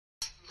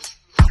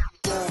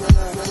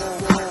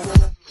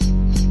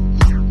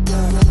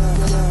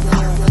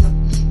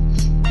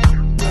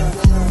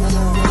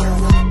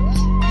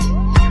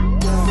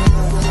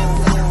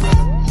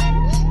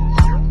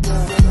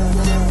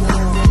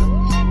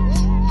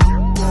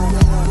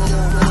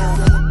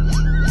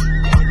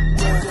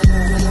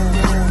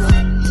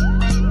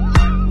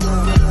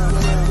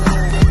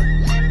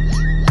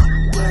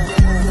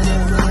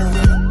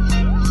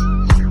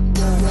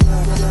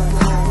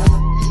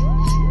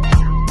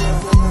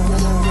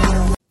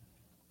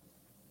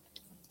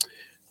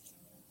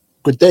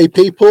Good day,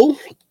 people.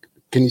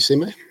 Can you see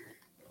me?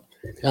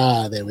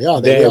 There we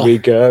are. There we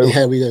go.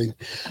 Yeah, we go.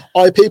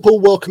 All right, people.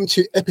 Welcome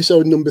to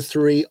episode number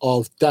 3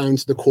 of Down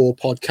to the Core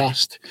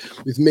podcast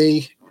with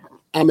me,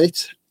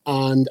 Amit,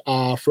 and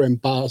our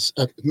friend Baz.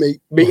 Me,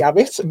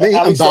 Amit. Me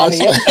and Baz.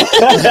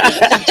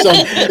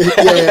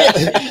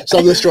 So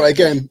let's try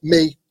again.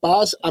 Me,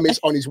 Baz. Amit's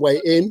on his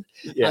way in,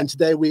 and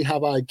today we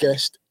have our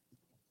guest,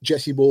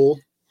 Jessie Ball.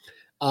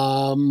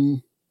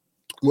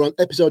 We're on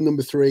episode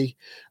number 3.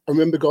 And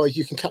remember, guys,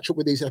 you can catch up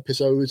with these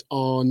episodes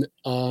on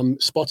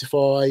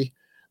Spotify,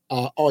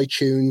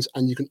 iTunes,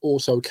 and you can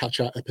also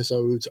catch our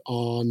episodes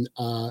on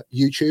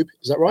YouTube.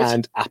 Is that right?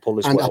 And Apple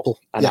as well.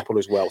 Apple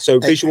as well. So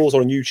visuals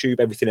are on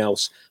YouTube, everything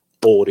else,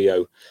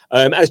 audio.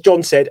 As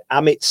John said,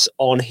 Amit's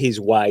on his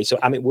way. So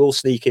Amit will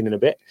sneak in a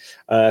bit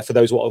for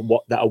those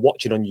that are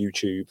watching on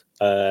YouTube,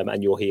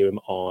 and you'll hear him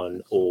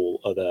on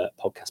all other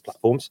podcast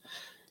platforms.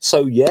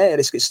 So, yeah,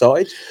 let's get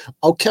started.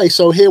 Okay,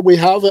 so here we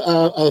have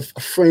a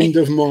friend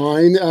of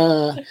mine,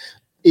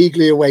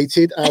 eagerly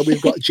awaited.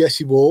 We've got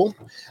Jessie Ball.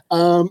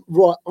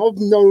 Right, I've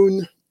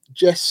known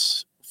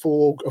Jess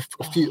for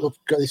a few...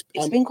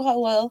 It's been quite a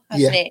while,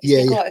 hasn't it?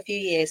 It's been quite a few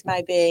years,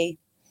 maybe...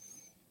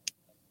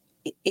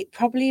 It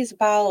probably is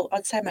about,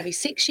 I'd say maybe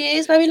 6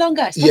 years, maybe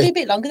longer. It's probably a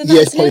bit longer than that,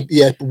 isn't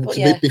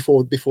it?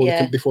 Before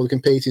the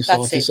competing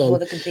started. That's it, before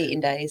the competing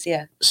days,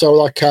 yeah. So,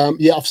 like,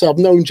 I've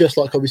known Jess,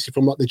 like, obviously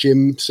from, like, the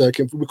gym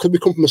circuit. We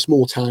come from a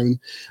small town.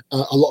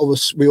 A lot of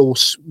us, we all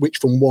switch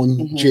from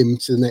one gym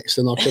to the next,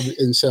 and, like,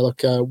 and so,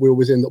 like, we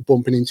always end up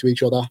bumping into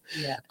each other.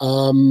 Yeah.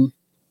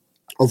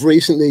 I've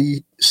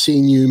recently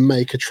seen you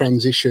make a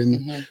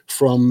transition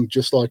from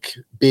just, like,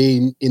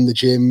 being in the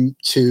gym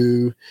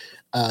to...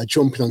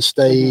 jumping on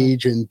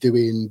stage and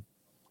doing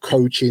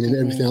coaching and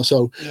everything else.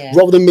 So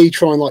rather than me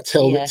try and like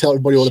tell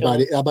everybody all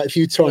about it, how about if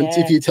you tell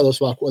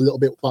us about a little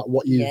bit about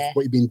what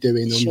you've been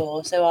doing.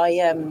 Sure. So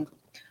I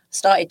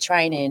started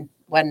training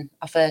when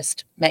I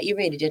first met you,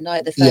 really, didn't I?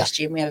 At the first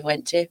gym we ever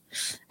went to,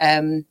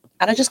 and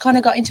I just kind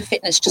of got into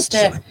fitness just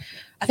to.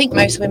 I think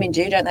most women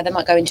do, don't they? They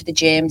might go into the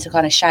gym to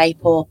kind of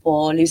shape up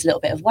or lose a little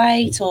bit of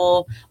weight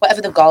or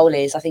whatever the goal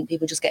is. I think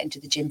people just get into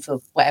the gym for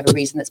whatever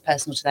reason that's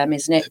personal to them,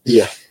 isn't it?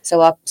 Yeah. So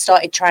I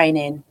started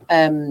training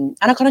and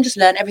I kind of just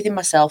learned everything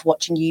myself,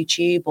 watching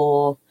YouTube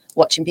or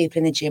watching people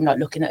in the gym, like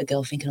looking at a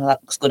girl thinking, oh,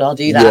 that looks good, I'll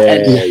do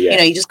that. You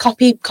know, you just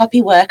copy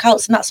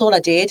workouts, and that's all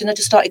I did. And I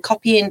just started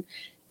copying,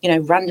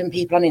 random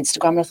people on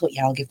Instagram. And I thought,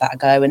 I'll give that a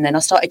go. And then I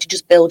started to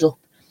just build up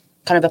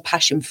kind of a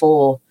passion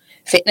for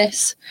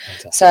fitness.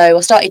 So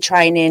I started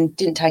training,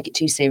 didn't take it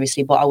too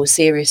seriously, but I was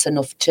serious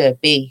enough to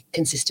be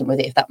consistent with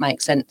it, if that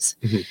makes sense.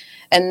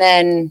 And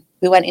then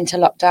we went into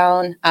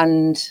lockdown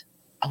and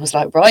I was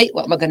like, right,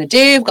 what am I going to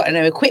do? I've got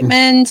no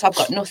equipment, I've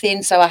got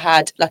nothing. So I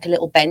had like a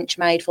little bench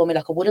made for me,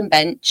 like a wooden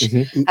bench,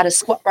 had a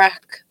squat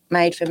rack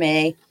made for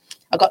me.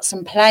 I got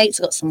some plates,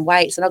 I got some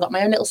weights, and I got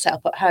my own little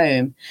setup at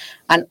home.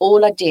 And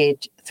all I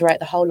did throughout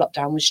the whole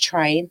lockdown was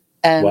train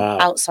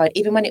outside,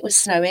 even when it was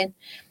snowing.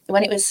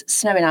 When it was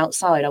snowing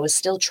outside, I was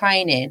still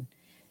training.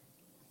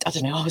 I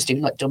don't know, I was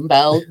doing like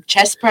dumbbell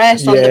chest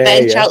press on the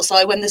bench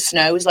outside when the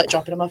snow was like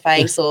dropping on my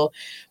face.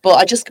 But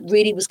I just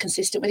really was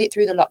consistent with it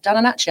through the lockdown.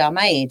 And actually, I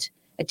made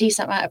a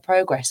decent amount of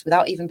progress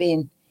without even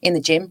being in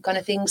the gym kind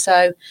of thing.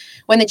 So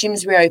when the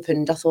gyms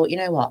reopened, I thought, you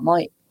know what,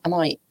 I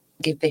might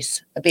give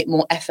this a bit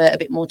more effort, a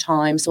bit more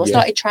time. So I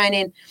started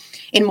training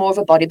in more of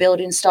a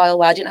bodybuilding style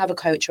where I didn't have a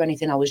coach or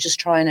anything. I was just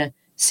trying to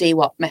see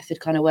what method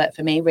kind of worked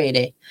for me,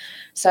 really.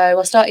 So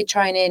I started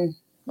training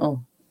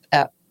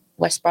at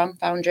West Brom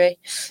Foundry,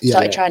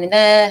 started training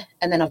there,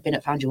 and then I've been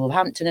at Foundry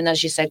Wolverhampton. And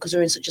as you said, because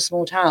we're in such a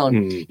small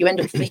town, you end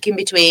up flicking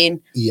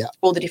between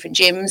all the different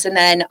gyms. And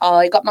then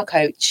I got my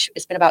coach.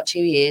 It's been about 2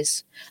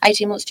 years,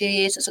 18 months, 2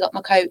 years since I got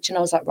my coach. And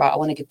I was like, right, I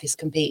want to give this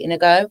competing a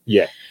go.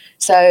 Yeah.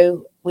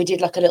 So we did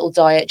like a little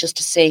diet just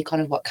to see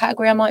kind of what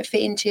category I might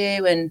fit into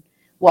and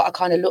what I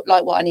kind of looked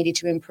like, what I needed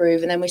to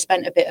improve. And then we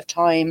spent a bit of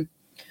time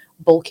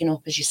bulking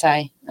up, as you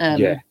say.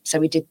 So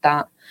we did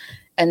that.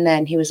 And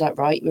then he was like,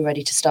 right, we're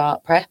ready to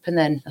start prep. And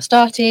then I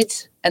started,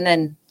 and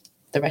then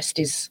the rest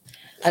is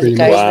as it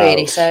goes,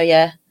 really. So,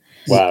 yeah.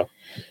 Wow.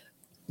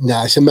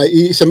 Nah,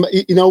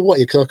 you know what?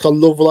 Because I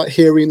love like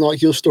hearing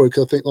like your story.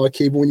 Because I think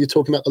like even when you're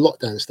talking about the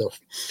lockdown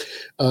stuff,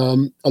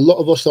 a lot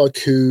of us like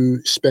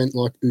who spend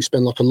like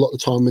a lot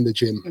of time in the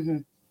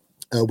gym.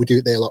 We do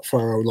it there like for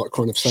our own like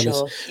kind of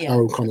sanity,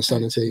 our own kind of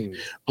sanity.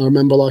 I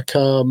remember like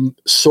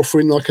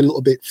suffering like a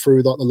little bit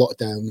through like the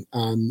lockdown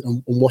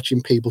and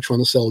watching people trying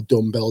to sell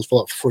dumbbells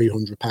for like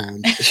 £300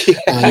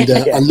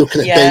 and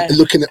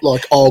looking at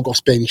like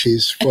Argos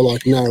benches for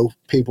like now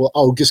people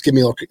just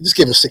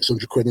give us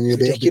 600 quid and you'll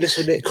be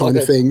able kind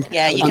of thing.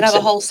 Yeah, you can have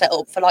a whole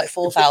setup for like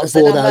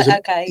 4,000. I'm like,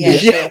 okay,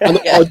 sure. And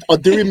I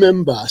do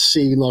remember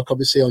seeing like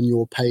obviously on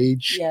your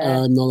page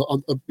and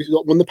on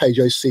the page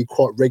I see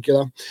quite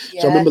regular.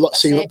 So I remember like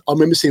seeing like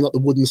the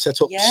wooden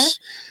setups. Yeah.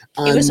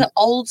 It was an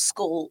old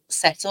school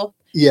setup.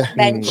 Yeah.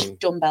 Bench,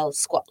 dumbbells,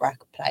 squat rack,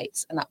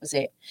 plates, and that was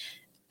it.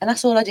 And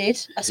that's all I did.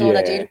 I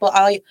did. But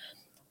I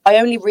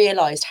only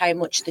realised how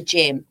much the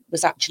gym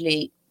was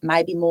actually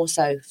maybe more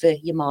so for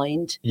your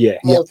mind.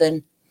 More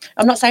than,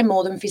 I'm not saying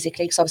more than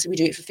physically, because obviously we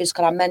do it for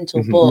physical and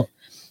mental, but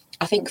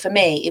I think for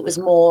me, it was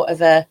more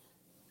of a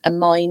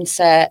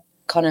mindset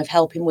kind of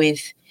helping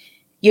with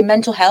your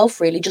mental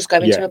health, really, just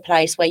going to a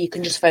place where you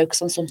can just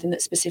focus on something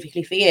that's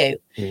specifically for you.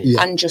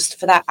 And just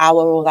for that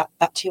hour or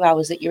that 2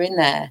 hours that you're in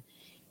there,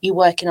 you're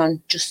working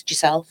on just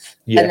yourself.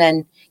 And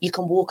then you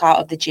can walk out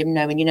of the gym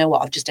knowing, you know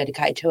what, I've just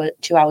dedicated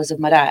 2 hours of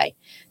my day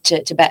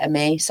to better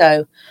me.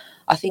 So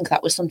I think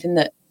that was something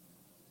that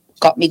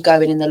got me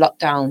going in the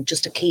lockdown,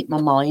 just to keep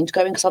my mind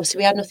going, because obviously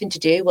we had nothing to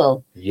do.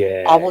 Well,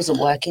 I wasn't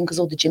working because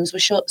all the gyms were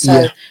shut.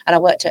 So and I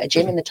worked at a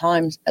gym at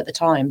the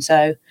time.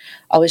 So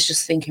I was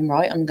just thinking,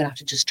 right, I'm gonna have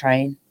to just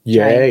train.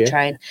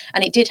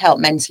 And it did help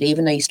mentally,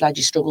 even though you still had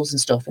your struggles and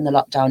stuff in the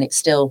lockdown. It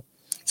still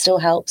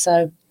helped.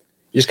 So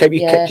you just kept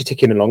you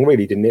ticking along,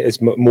 really, didn't it?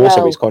 It's more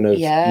so it's kind of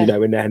you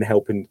know, and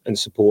helping and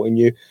supporting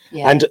you.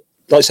 And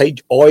like I say,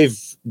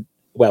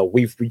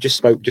 we just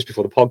spoke just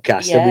before the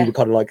podcast, and we were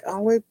kind of like,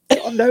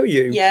 I know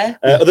you.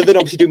 Other than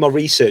obviously doing my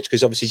research,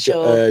 because obviously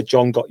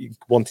John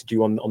wanted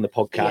you on the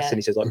podcast, and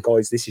he says, like,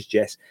 guys, this is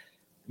Jess.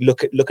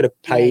 Look at a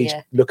page,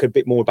 look a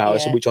bit more about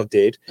us, which I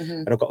did,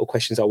 and I've got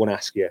questions I want to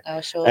ask you. Oh,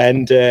 sure.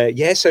 And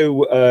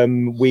so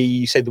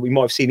we said that we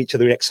might have seen each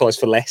other in Exercise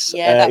for Less.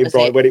 That was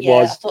Brighton, when it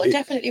was. I thought I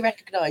definitely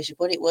recognised you,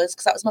 but it was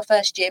because that was my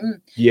first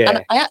gym. Yeah.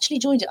 And I actually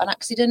joined it on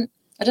accident.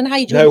 I don't know how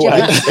you joined a gym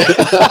on accident,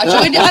 but I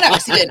joined it on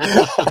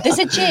accident. There's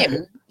a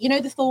gym, you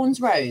know, the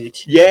Thorns Road.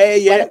 Where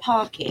the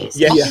park is.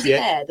 There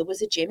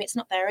was a gym. It's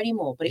not there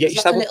anymore. But it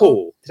was like a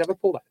pool. Did it have a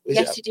pool?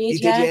 Yes, it did.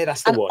 Yeah,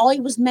 that's the one.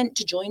 I was meant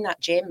to join that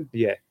gym.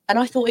 Yeah. And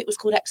I thought it was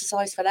called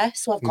Exercise for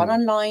Less, so I've gone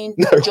online,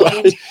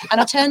 joined, and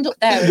I turned up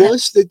there. It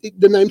was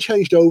the name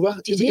changed over.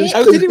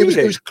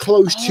 It was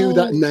close to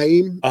that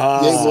name. It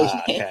was.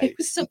 Okay. It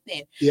was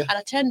something. Yeah. And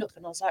I turned up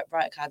and I was like,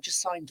 right, okay, I've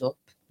just signed up.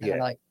 And they're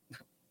like,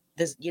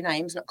 your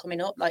name's not coming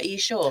up. Like, are you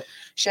sure?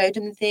 Showed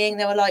them the thing.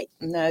 They were like,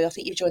 no, I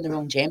think you've joined the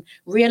wrong gym.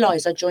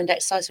 Realised I joined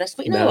Exercise for Less.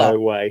 But you know what? No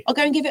way. I'll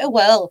go and give it a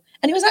whirl.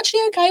 And it was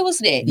actually okay,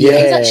 wasn't it? Yeah.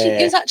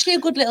 It was actually a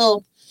good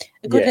little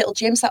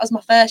gym. So that was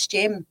my first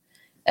gym,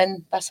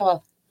 and that's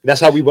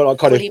how we were like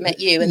kind of met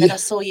you. And then I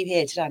saw you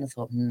here today, and I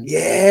thought,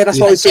 that's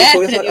why I was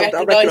so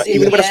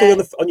even when I saw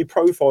you on your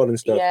profile and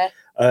stuff. Yeah.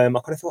 I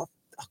kind of thought,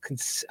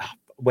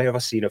 where have I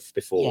seen her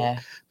before? Yeah.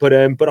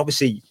 But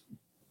obviously,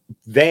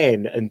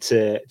 then and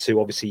to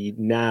obviously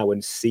now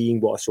and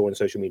seeing what I saw on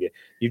social media,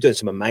 you've done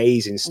some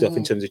amazing stuff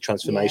in terms of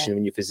transformation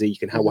in your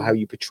physique and how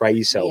you portray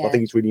yourself. I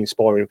think it's really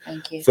inspiring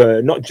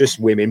for not just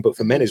women but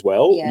for men as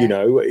well. You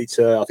know, it's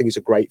I think it's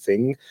a great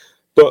thing.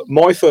 But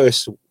my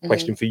first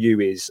question for you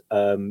is,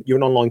 you're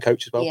an online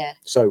coach as well. Yeah.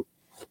 So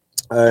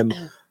I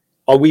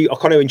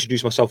kind of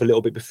introduced myself a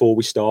little bit before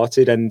we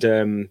started, and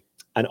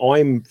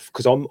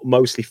because I'm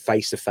mostly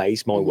face to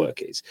face, my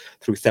work is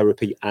through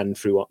therapy and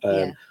through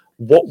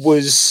what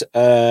was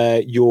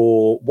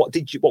what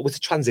was the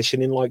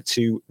transition in like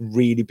to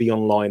really be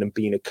online and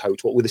being a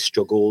coach? What were the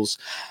struggles?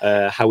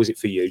 How was it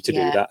for you to do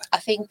that? I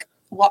think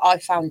what I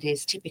found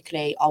is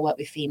typically I work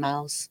with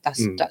females.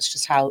 That's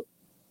just how,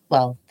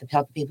 the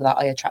type of people that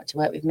I attract to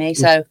work with me.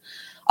 So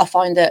I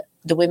find that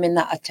the women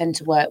that I tend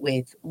to work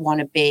with want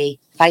to be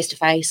face to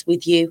face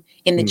with you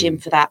in the gym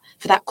for that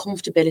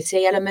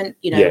comfortability element.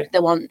 You know, they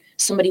want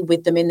somebody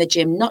with them in the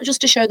gym, not just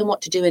to show them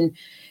what to do and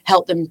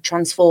help them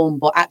transform,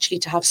 but actually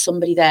to have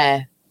somebody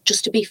there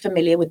just to be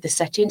familiar with the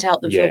setting, to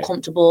help them feel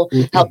comfortable,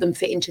 help them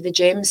fit into the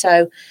gym.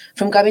 So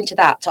from going to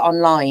that to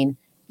online,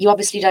 you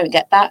obviously don't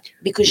get that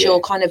because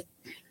you're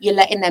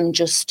letting them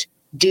just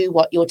do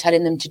what you're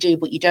telling them to do,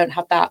 but you don't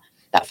have that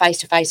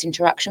face-to-face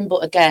interaction.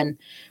 But again,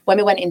 when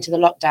we went into the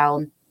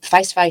lockdown,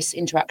 face-to-face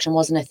interaction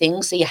wasn't a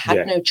thing, so you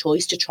had no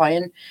choice to try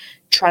and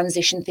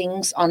transition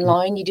things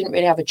online. You didn't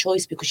really have a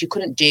choice because you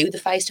couldn't do the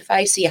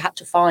face-to-face, so you had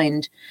to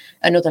find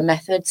another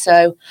method.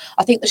 So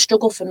I think the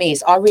struggle for me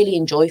is I really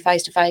enjoy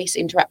face-to-face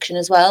interaction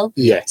as well.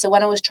 So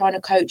when I was trying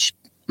to coach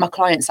my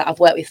clients that I've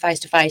worked with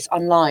face-to-face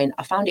online,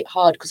 I found it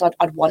hard because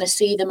I'd want to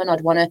see them and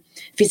I'd want to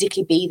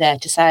physically be there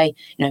to say,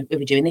 you know,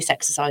 we're doing this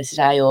exercise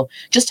today, or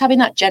just having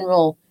that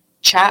general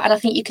chat. And I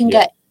think you can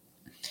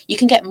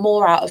get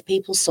more out of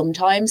people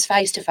sometimes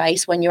face to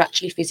face when you're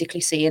actually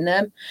physically seeing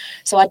them.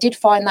 So I did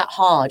find that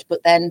hard,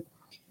 but then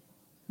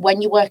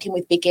when you're working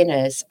with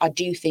beginners, I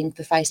do think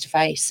the face to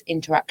face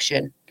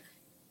interaction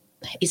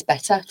is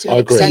better to an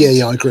extent.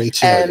 I agree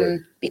too.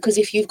 Because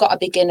if you've got a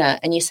beginner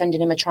and you're sending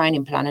them a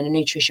training plan and a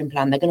nutrition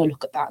plan, they're going to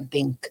look at that and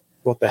think,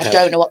 what the hell? I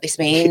don't know what this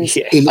means.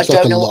 I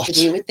don't know what to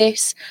do with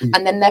this.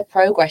 And then their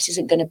progress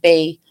isn't going to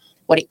be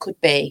what it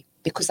could be,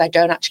 because they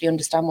don't actually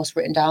understand what's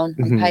written down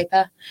on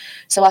paper.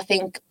 So I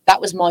think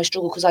that was my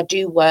struggle, because I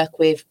do work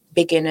with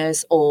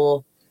beginners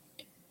or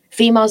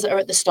females that are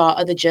at the start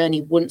of the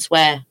journey once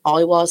where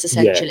I was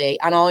essentially.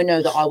 And I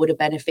know that I would have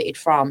benefited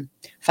from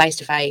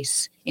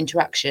face-to-face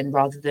interaction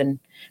rather than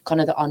kind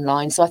of the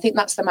online. So I think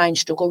that's the main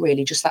struggle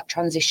really, just that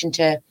transition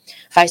to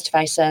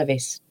face-to-face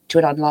service to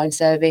an online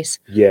service.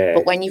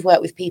 But when you've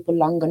worked with people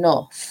long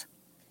enough,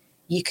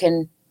 you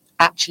can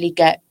actually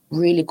get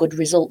really good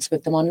results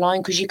with them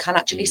online, because you can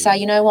actually say,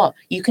 you know what,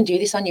 you can do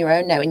this on your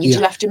own now, and you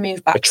do have to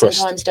move back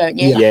sometimes, don't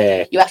you?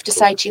 Yeah. You have to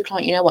say to your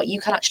client, you know what, you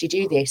can actually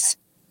do this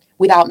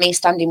without me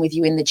standing with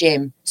you in the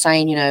gym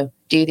saying, you know,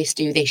 do this.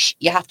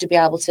 You have to be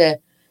able to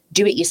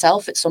do it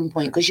yourself at some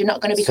point, because you're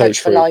not going to be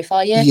coached for life,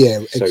 are you? Yeah,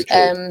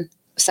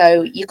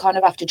 so you kind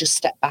of have to just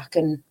step back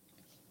and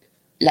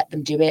let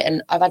them do it.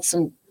 And I've had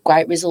some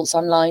great results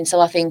online, so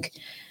I think,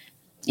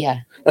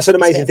 that's an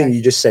amazing thing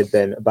you just said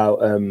then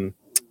about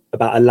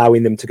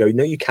allowing them to go,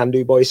 no, you can do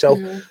it by yourself.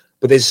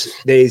 But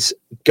there's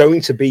going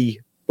to be,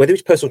 whether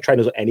it's personal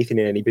trainers or anything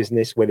in any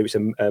business, whether it's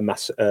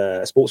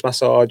a sports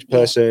massage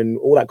person,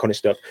 all that kind of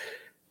stuff,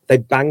 they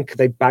bank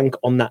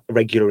on that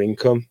regular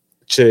income.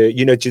 To,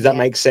 you know, does that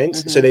make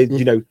sense? So they,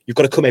 you know, you've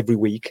got to come every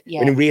week.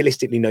 And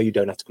realistically, no, you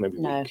don't have to come every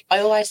week. I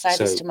always say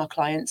this to my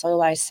clients. I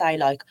always say,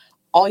 like,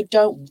 I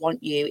don't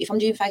want you, if I'm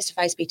doing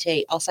face-to-face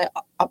PT, I'll say,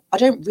 I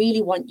don't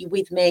really want you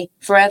with me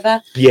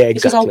forever. Yeah, exactly.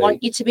 Because I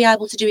want you to be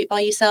able to do it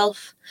by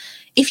yourself.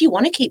 If you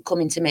want to keep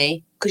coming to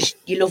me because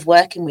you love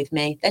working with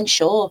me, then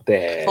sure.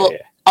 But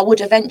I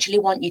would eventually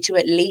want you to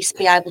at least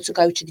be able to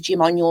go to the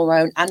gym on your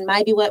own and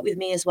maybe work with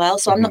me as well.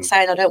 So I'm not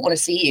saying I don't want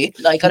to see you.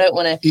 Like, I don't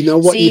want to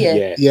see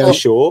you. Yeah, for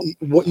sure.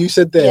 What you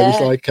said there was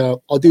like,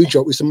 I do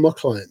joke with some of my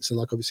clients, and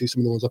like obviously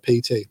some of the ones I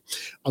PT.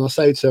 And I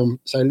say to them,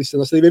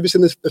 listen, I said, have you ever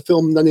seen the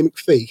film Nanny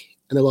McPhee?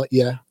 And they're like,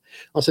 yeah.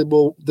 I said,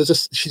 well,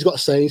 she's got a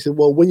saying. He said,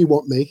 well, when you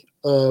want me,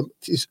 I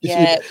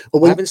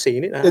haven't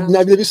seen it. I've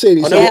never seen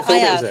it. I know what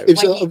film it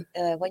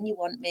is. When you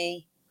want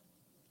me.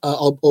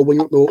 Or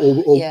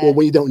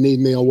when you don't need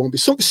me, I won't be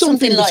something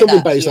based on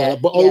that.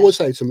 But I always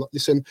say to them, like,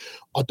 listen,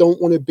 I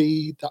don't want to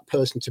be that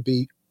person to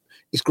be.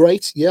 It's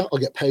great, I'll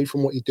get paid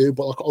from what you do,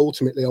 but like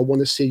ultimately, I want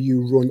to see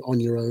you run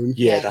on your own.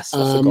 Yeah, that's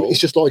the goal. It's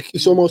just like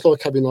it's almost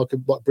like having like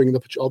bringing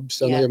up a child.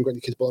 So I know you haven't got any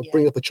kids, but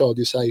bring up a child.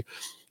 You say,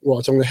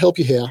 right, so I'm going to help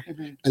you here,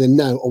 and then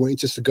now I want you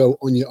just to go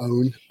on your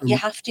own. You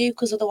have to,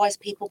 because otherwise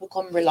people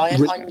become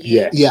reliant on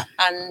you. Yeah,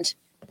 and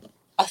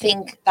I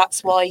think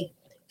that's why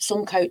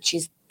some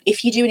coaches,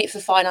 if you're doing it for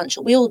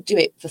financial, we all do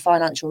it for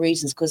financial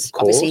reasons, because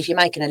obviously if you're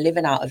making a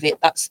living out of it,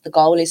 that's the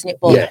goal, isn't it?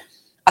 But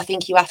I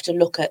think you have to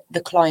look at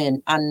the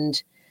client,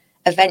 and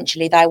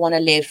eventually they want to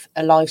live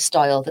a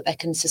lifestyle that they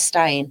can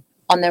sustain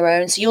on their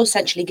own. So you're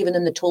essentially giving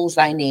them the tools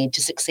they need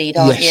to succeed,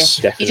 aren't you?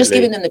 Definitely. You're just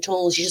giving them the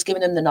tools, you're just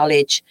giving them the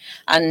knowledge,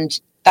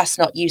 and that's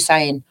not you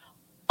saying,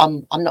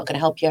 I'm not going to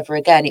help you ever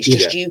again. It's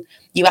just you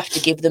have to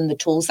give them the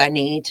tools they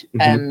need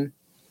to.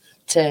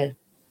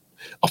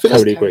 I think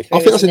totally agree. I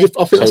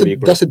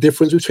think that's a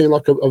difference between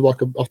like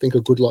I think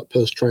a good like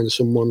personal trainer,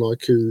 someone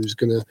like who's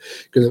gonna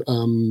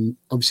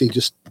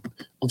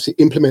obviously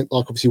implement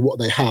like obviously what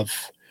they have,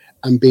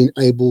 and being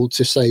able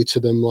to say to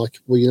them like,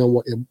 well, you know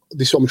what,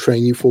 this is what I'm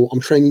training you for.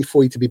 I'm training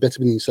for you to be better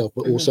within yourself,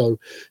 but also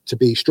to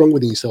be strong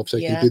within yourself, so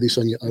you can do this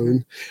on your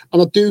own.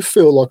 And I do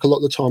feel like a lot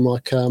of the time,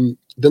 like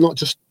they're not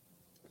just.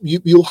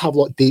 You'll have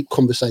like deep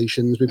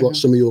conversations with like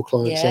some of your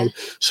clients. So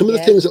some of the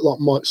things that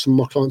like some of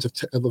my clients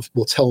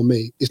will tell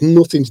me is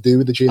nothing to do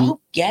with the gym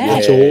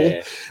at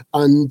all.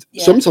 And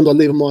sometimes I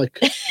leave them like,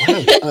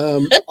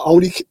 wow,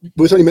 I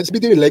was only meant to be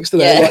doing legs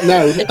today. Like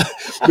now,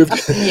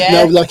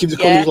 now like you've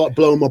just come like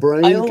blowing my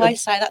brain. I always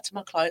say that to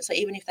my clients. So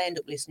even if they end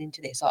up listening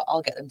to this,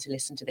 I'll get them to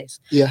listen to this.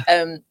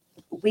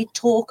 We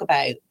talk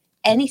about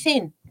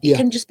anything. It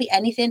can just be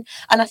anything.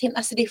 And I think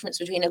that's the difference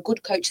between a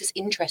good coach that's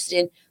interested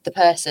in the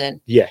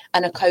person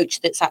and a coach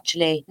that's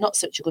actually not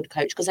such a good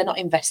coach, because they're not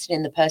investing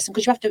in the person,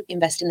 because you have to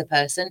invest in the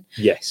person.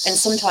 Yes. And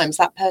sometimes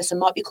that person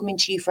might be coming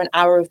to you for an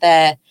hour of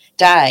their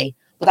day,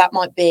 but that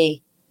might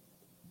be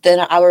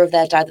the hour of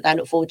their day that they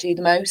look forward to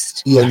the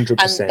most.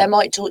 100%. And they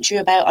might talk to you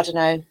about, I don't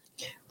know,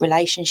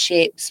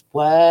 relationships,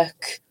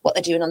 work, what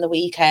they're doing on the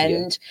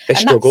weekend, their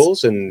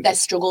struggles,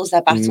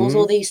 their battles,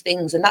 all these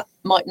things. And that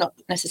might not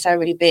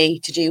necessarily be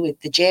to do with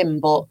the gym,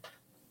 but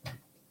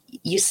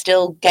you're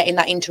still getting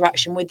that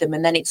interaction with them,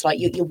 and then it's like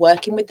you're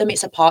working with them.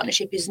 It's a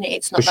partnership, isn't it?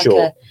 It's not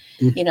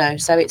a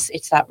so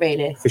it's that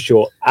really. For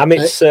sure.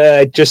 Amit's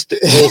just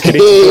walking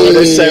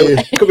into so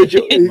come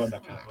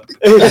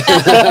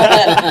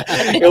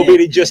he'll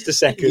be in just a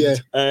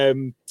second.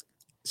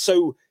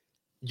 So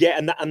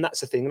and that's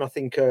the thing, and I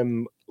think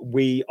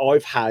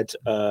I've had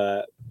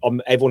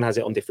everyone has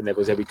it on different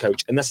levels, every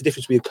coach, and that's the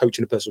difference between a coach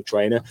and a personal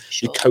trainer.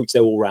 You coach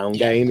their all-round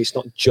game. It's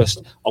not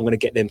just I'm going to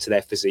get them to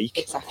their physique.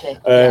 Exactly.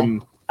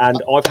 And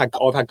I've had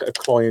a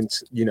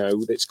client, you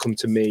know, that's come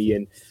to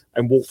me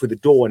and walked through the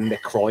door and they're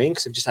crying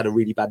because they've just had a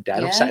really bad day.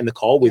 And I've sat in the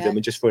car with them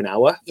and just for an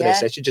hour for their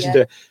session, just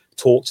to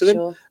talk to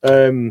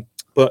them.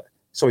 But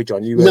sorry,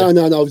 John, you No.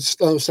 I was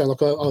saying,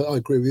 like, I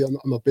agree with you.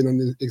 I've been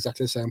on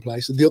exactly the same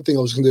place. The other thing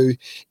I was going to do,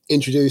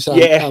 introduce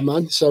our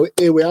man. So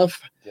here we have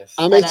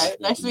Amit. Hello,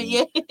 nice to meet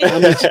you.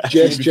 Amit,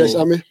 Jess,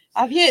 Amit.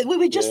 Have you?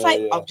 We just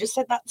say, I've just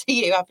said that to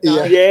you, haven't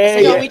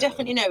I? We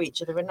definitely know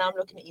each other. And now I'm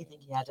looking at you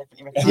thinking, I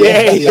definitely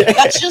recognize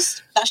That's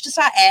just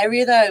our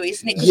area, though,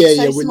 isn't it?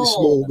 We're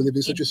small. We live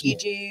in such a small. You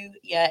do,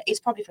 it's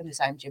probably from the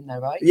same gym, though,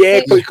 right?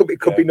 Yeah, it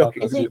could be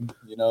knocking.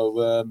 You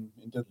know,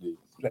 in Dudley.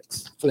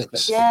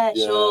 Flex. Yeah,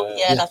 sure.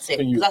 Yeah, that's it.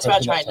 That's what I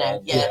try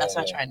now. Yeah, that's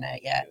what I try now.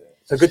 Yeah.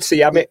 So good to see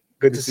you, Amit.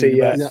 Good to see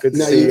you. Good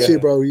to see you too,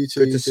 bro. You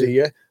too. Good to see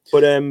you.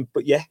 But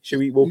yeah,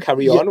 we'll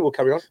carry on. We'll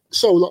carry on.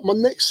 So, like, my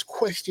next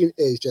question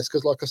is just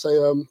because, like I say,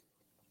 I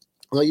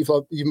know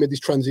you've made this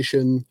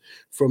transition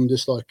from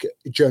just like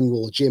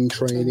general gym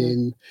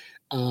training,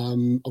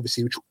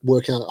 obviously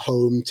working out at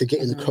home to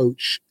getting the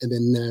coach, and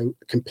then now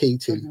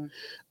competing.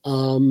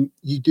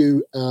 You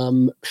do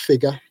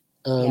figure.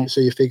 So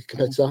you're a figure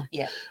competitor.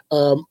 Yeah.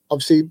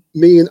 Obviously,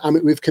 me and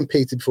Amit, we've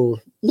competed before,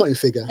 not in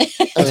figure. That's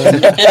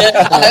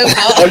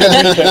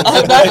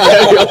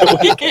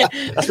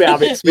where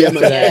Amit's been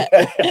today.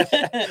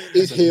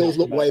 His heels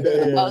look way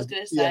better than mine. I was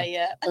going to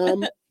say,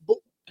 but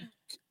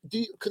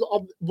because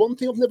one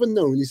thing I've never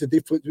known is the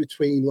difference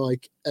between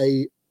like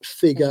a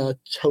figure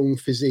tone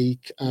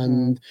physique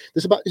and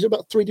there's about 2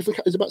 or 3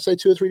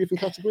 different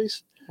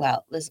categories.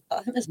 Well, I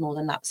think there's more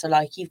than that. So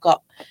like you've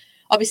got.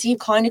 Obviously, you've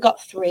kind of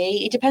got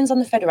 3. It depends on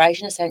the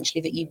federation, essentially,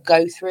 that you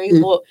go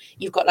through. But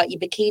you've got like your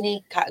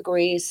bikini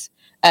categories,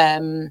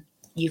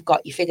 you've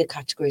got your figure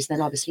categories, then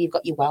obviously you've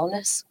got your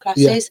wellness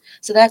classes. Yeah.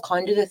 So they're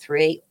kind of the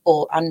 3,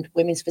 and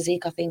women's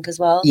physique, I think, as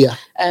well. Yeah.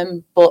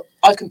 But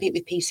I compete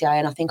with PCA,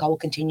 and I think I will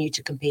continue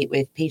to compete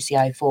with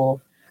PCA for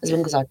as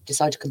long as I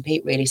decide to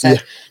compete, really. So they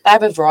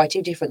have a variety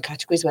of different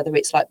categories, whether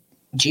it's like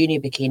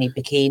junior bikini,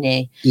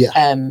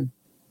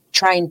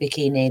 trained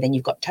bikini, then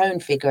you've got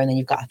toned figure, and then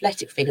you've got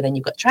athletic figure, then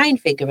you've got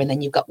trained figure, and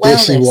then you've got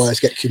wellness. This is why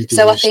it's getting confused.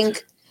 So I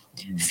think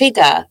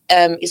figure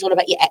is all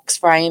about your X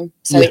frame.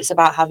 So it's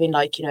about having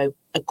like, you know,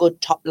 a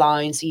good top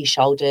line, so your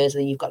shoulders,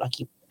 and then you've got like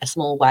a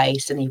small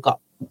waist, and then you've got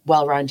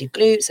well-rounded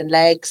glutes and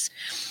legs.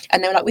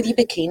 And then like with your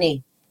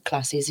bikini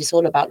classes, it's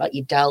all about like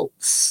your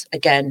delts,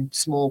 again,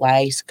 small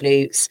waist,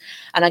 glutes.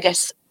 And I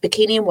guess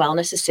bikini and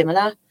wellness are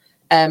similar,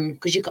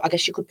 because I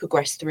guess you could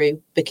progress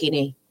through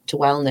bikini to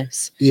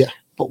wellness. Yeah.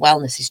 But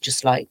wellness is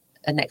just like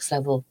a next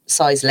level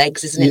size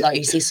legs, isn't it? Like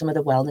you see some of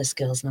the wellness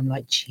girls and I'm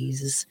like,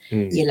 Jesus,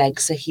 your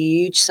legs are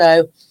huge.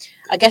 So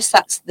I guess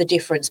that's the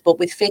difference. But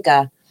with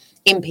figure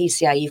in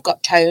PCA, you've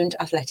got toned,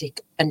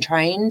 athletic and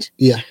trained.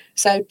 Yeah.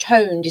 So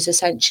toned is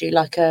essentially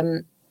like,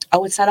 I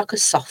would say like a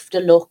softer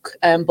look,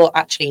 but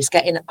actually it's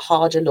getting a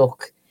harder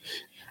look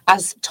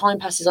as time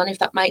passes on, if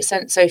that makes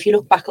sense. So if you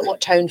look back at what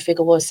toned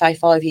figure was, say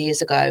 5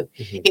 years ago,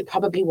 it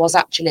probably was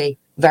actually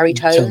very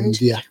toned.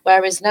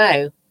 Whereas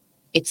now,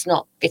 it's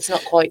not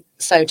quite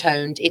so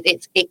toned.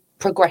 It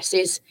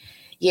progresses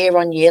year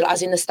on year,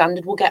 as in the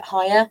standard will get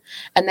higher.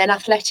 And then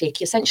athletic,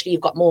 essentially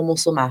you've got more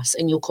muscle mass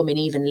and you'll come in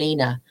even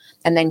leaner.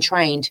 And then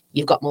trained,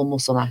 you've got more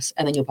muscle mass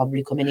and then you'll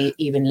probably come in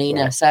even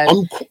leaner. Right.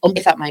 So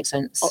if that makes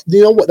sense.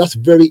 You know what? That's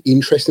very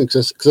interesting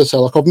because I say,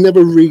 like, I've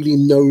never really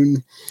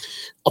known.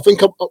 I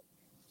think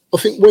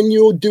when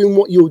you're doing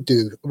what you'll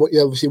do,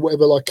 obviously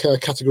whatever like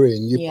category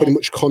in, you pretty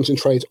much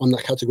concentrate on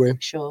that category.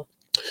 Sure.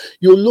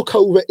 You'll look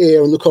over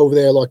here and look over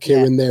there, like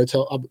here and there,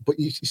 but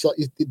it's like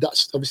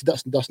that's obviously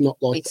that's not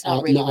like it's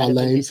not really our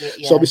lane.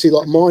 Yeah. So obviously,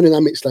 like mine and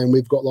Amit's lane,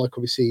 we've got like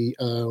obviously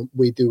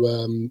we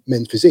do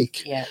men's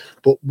physique. Yeah.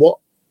 But what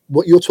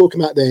you're talking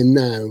about there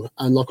now,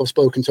 and like I've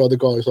spoken to other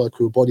guys like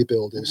who are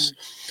bodybuilders,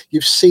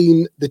 you've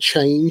seen the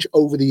change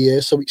over the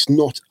years. So it's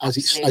not as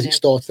it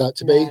started out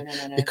to be,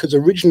 because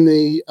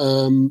originally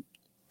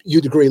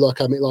you'd agree, like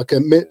I mean, like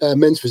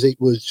men's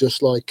physique was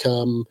just like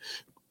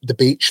the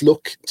beach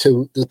look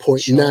to the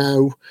point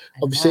now,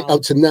 obviously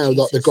out to now,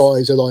 like the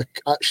guys are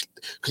like, actually,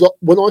 because like,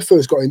 when I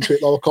first got into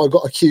it, like I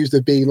got accused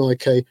of being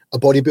like a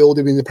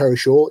bodybuilder in a pair of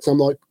shorts. I'm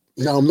like,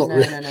 no, I'm not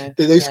really.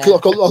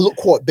 Like, I look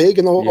quite big,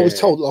 and I was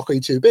told like, are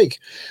you too big?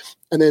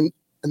 And then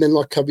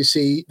like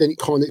obviously then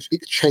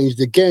it changed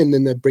again,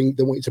 and they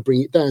want you to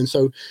bring it down.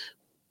 So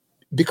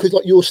because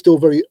like you're still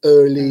very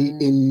early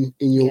in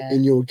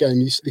your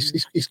game,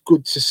 it's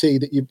good to see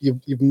that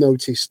you've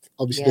noticed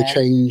obviously the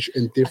change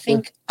and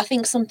difference. I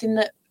think something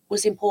that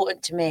was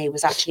important to me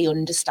was actually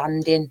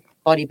understanding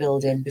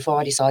bodybuilding before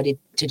I decided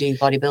to do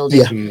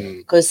bodybuilding.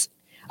 Because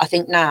I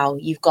think now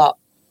you've got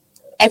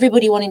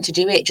everybody wanting to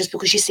do it just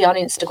because you see on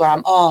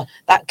Instagram, oh,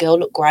 that girl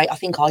looked great, I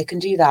think I can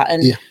do that.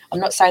 And I'm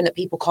not saying that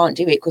people can't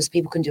do it, because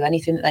people can do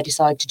anything that they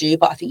decide to do,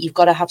 but I think you've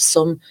got to have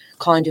some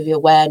kind of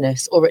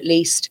awareness, or at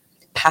least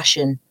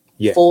passion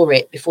for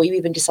it before you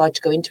even decide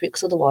to go into it,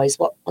 because otherwise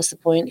what's the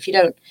point if you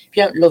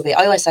don't love it?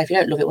 I always say, if you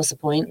don't love it, what's the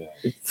point?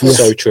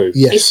 So true.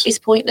 It's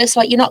pointless.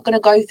 Like, you're not going to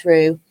go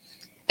through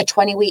a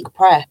 20-week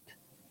prep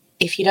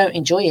if you don't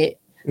enjoy it.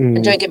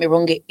 And don't get me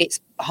wrong, it's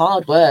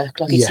hard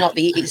work. Like,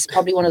 it's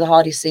probably one of the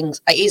hardest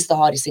things. It is the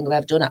hardest thing I've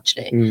ever done,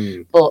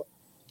 actually. But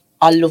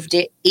I loved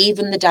it.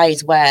 Even the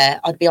days where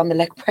I'd be on the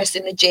leg press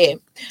in the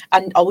gym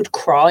and I would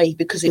cry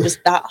because it was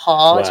that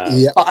hard,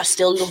 but I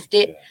still loved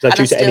it. So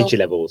due to energy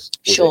levels?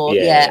 Sure,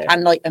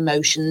 and like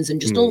emotions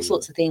and just all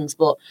sorts of things.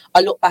 But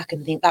I look back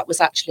and think that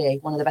was actually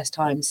one of the best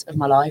times of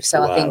my life.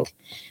 So I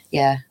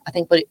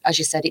think, but as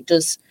you said,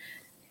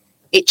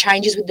 it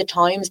changes with the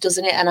times,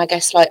 doesn't it? And I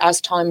guess like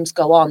as times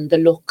go on, the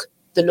look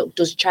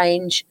does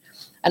change.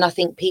 And I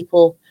think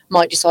people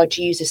might decide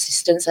to use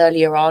assistance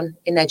earlier on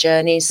in their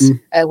journeys,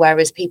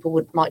 whereas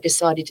people might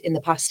decided in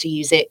the past to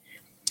use it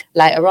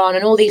later on,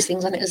 and all these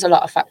things. I think there's a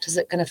lot of factors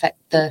that can affect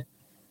the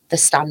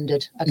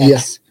standard, I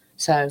guess.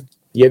 So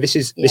yeah, this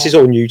is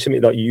all new to me.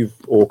 Like, you've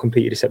all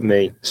competed except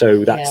me,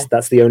 so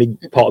that's the only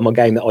part of my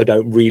game that I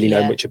don't really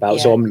know much about.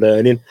 So I'm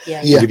learning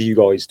with you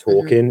guys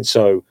talking.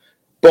 So,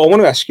 but I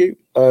want to ask you,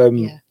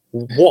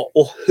 what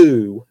or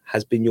who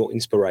has been your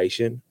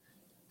inspiration,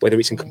 whether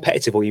it's in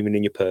competitive or even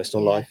in your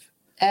personal life?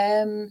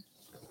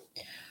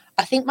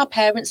 I think my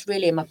parents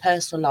really in my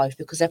personal life,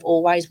 because they've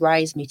always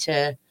raised me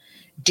to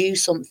do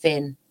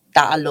something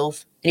that I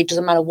love. And it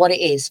doesn't matter what it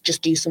is,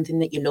 just do something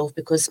that you love,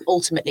 because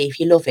ultimately, if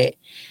you love it,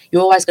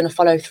 you're always going to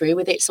follow through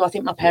with it. So I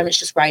think my parents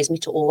just raised me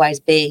to always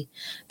be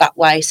that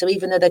way. So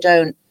even though they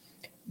don't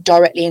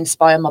directly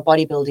inspire my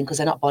bodybuilding, because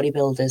they're not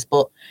bodybuilders,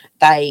 but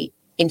they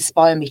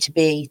inspire me to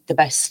be the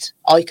best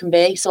I can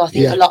be. So I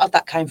think a lot of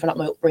that came from like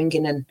my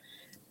upbringing and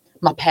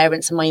my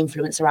parents and my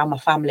influence around my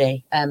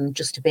family,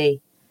 just to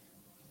be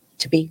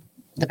the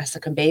best I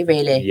can be,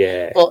 really.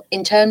 Yeah. But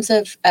in terms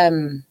of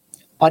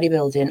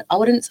bodybuilding, I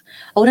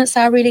wouldn't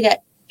say I really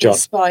get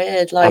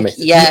inspired. Like, men's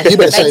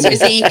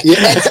physique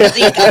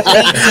athletes,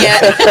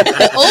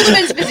 all the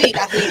men's physique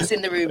athletes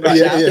in the room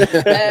right now.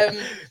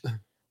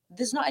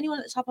 There's not anyone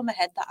at the top of my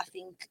head that I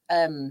think,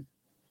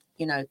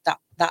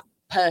 that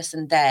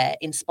person there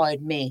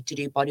inspired me to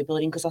do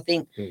bodybuilding, because I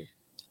think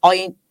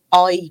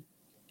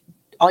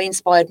I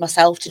inspired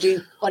myself to do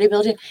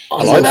bodybuilding.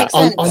 I like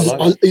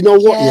that. You know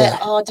what? Yeah.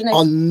 Oh, I don't know.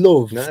 I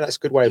love. No, that's a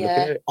good way of looking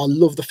at it. I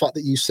love the fact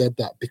that you said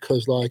that,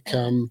 because, like,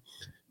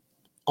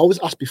 I was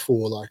asked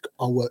before, like,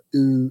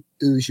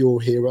 who's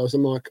your heroes?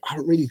 I'm like, I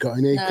haven't really got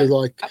any, because,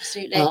 like,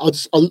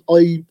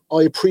 absolutely.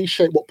 I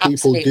appreciate what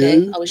people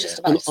do. I was just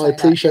about to say I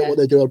appreciate what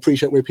they do. I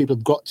appreciate where people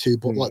have got to,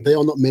 but like, they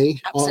are not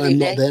me. Absolutely. I am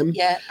not them.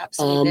 Yeah,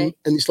 absolutely.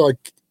 And it's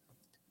like,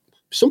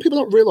 some people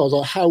don't realise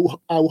like how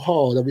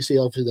hard obviously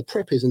the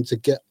prep is, and to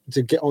get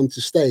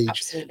onto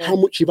stage, how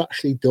much you've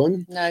actually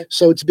done. No.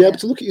 So to be able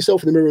to look at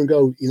yourself in the mirror and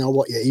go, you know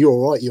what, you're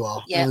all right, you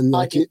are. Yeah, and,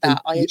 I did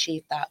that. I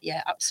achieved that.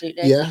 Yeah,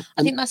 absolutely. Yeah.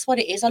 I think that's what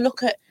it is. I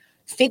look at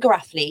figure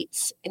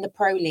athletes in the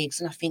pro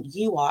leagues and I think,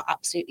 you are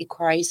absolutely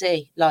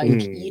crazy. Like,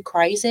 you're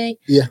crazy.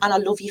 Yeah. And I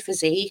love your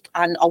physique,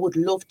 and I would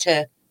love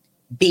to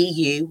be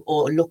you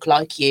or look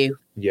like you.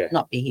 Yeah.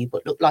 Not be you,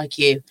 but look like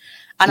you.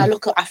 And I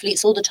look at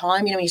athletes all the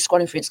time, you're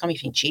scrolling through Instagram, you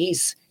think,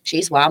 she's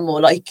wham,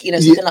 or like,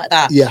 something like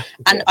that. Yeah.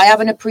 And I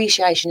have an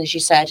appreciation, as you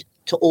said,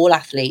 to all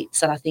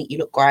athletes, and I think you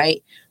look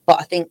great.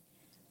 But I think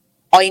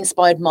I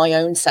inspired my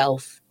own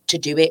self to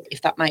do it,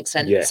 if that makes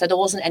sense. Yeah. So there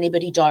wasn't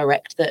anybody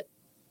direct that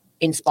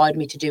inspired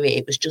me to do it.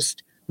 It was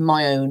just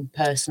my own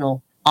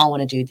personal, I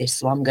want to do this,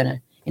 so I'm going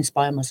to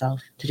inspire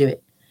myself to do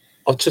it.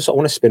 I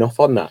want to spin off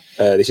on that.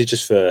 This is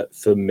just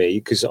for me,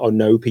 because I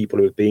know people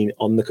who have been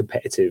on the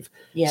competitive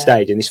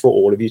stage, and this for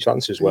all of you to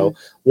answer as well.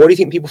 What do you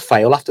think people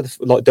fail after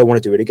don't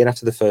want to do it again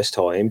after the first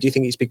time? Do you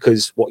think it's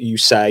because what you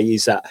say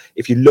is that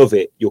if you love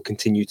it, you'll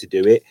continue to do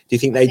it? Do you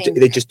think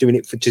they're just doing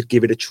it for just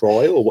give it a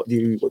try, or what do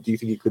you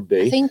think it could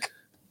be? I think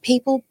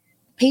people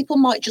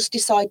might just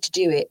decide to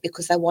do it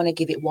because they want to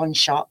give it one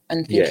shot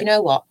and think, you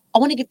know what, I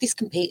want to give this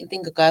competing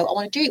thing a go. I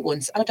want to do it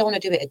once and I don't want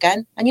to do it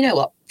again. And you know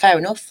what? Fair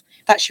enough.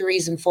 If that's your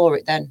reason for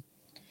it, then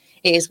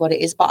it is what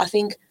it is. But I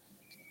think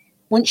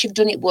once you've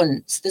done it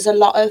once, there's a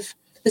lot of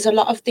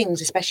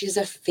things, especially as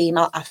a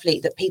female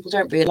athlete, that people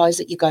don't realise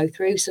that you go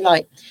through. So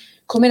like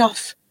coming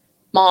off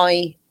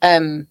my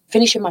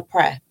finishing my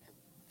prep,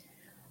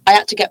 I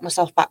had to get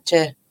myself back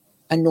to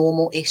a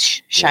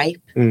normal-ish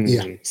shape.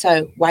 Yeah.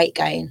 So weight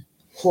gain,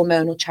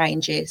 hormonal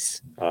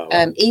changes,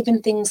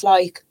 even things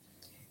like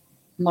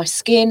my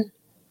skin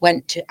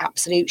went to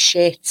absolute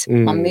shit.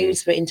 My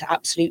moods were into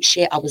absolute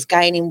shit. I was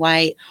gaining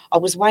weight. I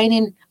was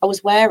wearing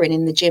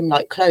in the gym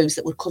like clothes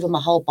that would cover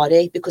my whole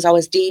body, because I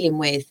was dealing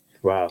with,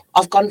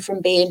 I've gone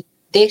from being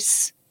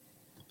this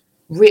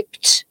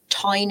ripped,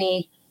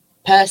 tiny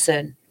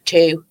person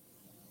to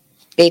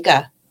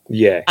bigger.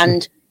 Yeah.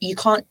 And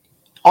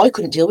I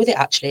couldn't deal with it,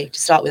 actually, to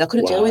start with. I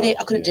couldn't deal with it.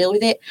 I couldn't deal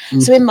with it.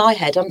 So in my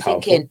head, I'm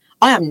thinking,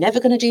 I am never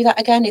going to do that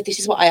again if this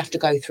is what I have to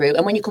go through.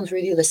 And when you come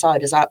through the other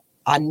side, as I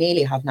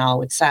nearly have now, I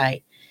would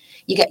say,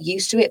 you get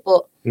used to it.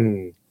 But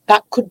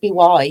that could be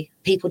why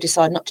people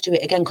decide not to do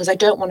it again, because I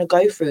don't want to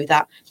go through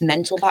that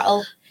mental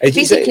battle.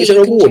 Is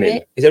there a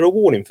warning? Is there a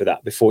warning for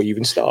that before you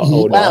even start?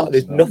 Or not?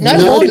 There's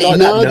nothing warning. like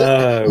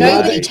that.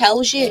 Nobody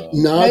tells you.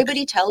 No.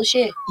 Nobody tells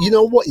you. You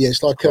know what?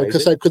 Yes, like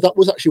because that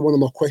was actually one of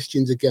my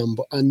questions again.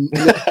 But no,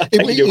 not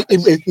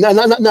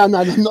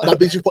that.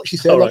 This is what she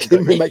said. Like, it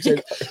didn't make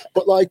sense.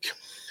 But like,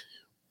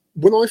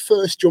 when I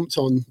first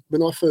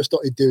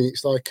started doing it,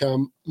 it's like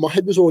my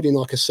head was already in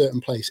like a certain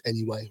place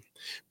anyway.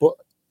 But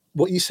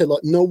what you said,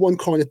 like, no one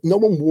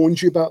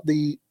warned you about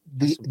the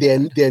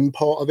end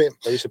part of it,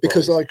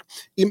 because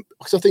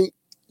because I think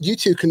you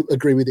two can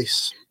agree with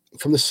this.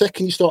 From the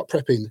second you start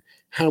prepping,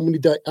 how many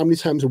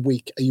times a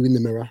week are you in the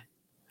mirror?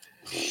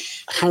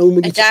 how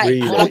many a day,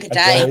 really? or like a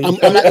day, And-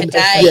 or like a and-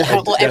 day,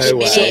 yeah, or every no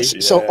way.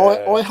 minute. So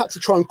I had to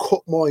try and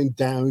cut mine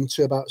down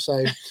to about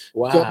say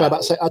Wow. I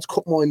had to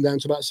cut mine down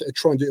to about say,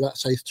 try and do about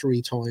say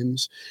 3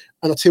 times.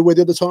 And I tell you where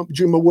the other time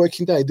during my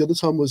working day, the other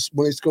time was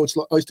when I used to go to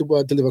like I used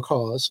to deliver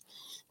cars.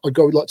 I'd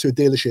go like to a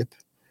dealership,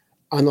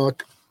 and I'd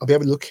be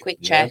having a look,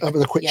 Quick check.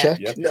 having a quick check.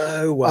 Yep.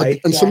 No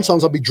way. And Yeah.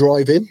 sometimes I'd be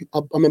driving.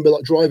 I remember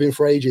like driving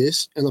for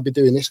ages, and I'd be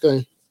doing this,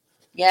 going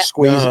Yeah.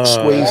 squeezing,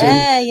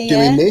 Yeah,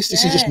 doing this.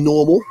 This is just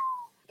normal.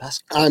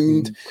 That's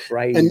And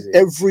crazy. and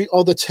every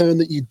other turn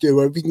that you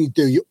do, everything you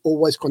do, you're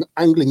always kind of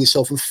angling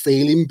yourself and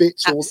feeling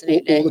bits all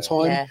the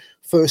time. Yeah.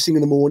 First thing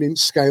in the morning,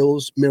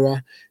 scales,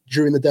 mirror.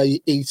 During the day, you're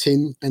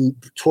eating, and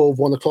 12,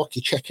 1 o'clock,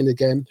 you're checking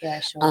again. Yeah,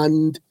 sure.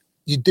 And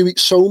you do it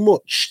so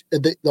much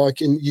that,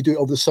 like, and you do it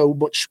over so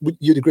much.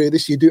 You'd agree with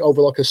this? You do it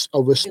over like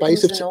over a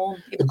space of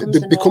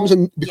It becomes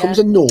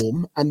a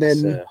norm, and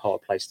it's then a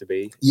hard place to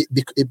be.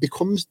 it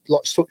becomes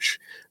like such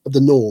of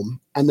the norm,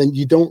 and then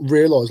you don't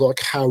realize like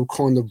how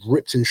kind of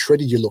ripped and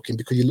shredded you're looking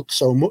because you look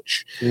so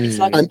much. It's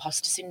like And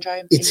imposter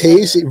syndrome. It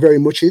is. It very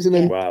much is. And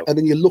then Wow. and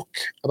then you look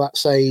about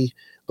say.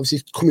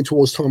 Obviously, coming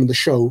towards time of the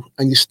show,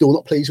 and you're still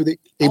not pleased with it.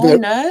 Even though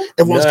No.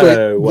 everyone's No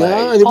going, way.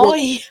 no, and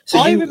everyone-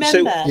 I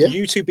remember. So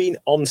you two being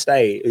on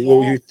stage,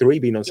 or Yeah. you 3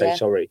 being on stage, Yeah.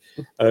 sorry.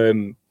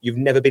 You've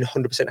never been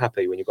 100%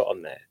 happy when you got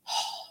on there.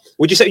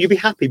 Would you say you'd be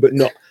happy, but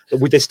not?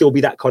 Would there still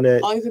be that kind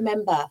of I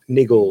remember.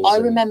 niggles? I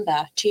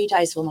remember 2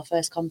 days before my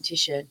first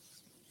competition,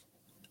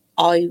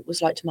 I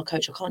was like to my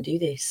coach, I can't do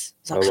this.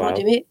 I was like, I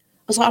can't do it.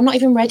 I was like, I'm not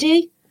even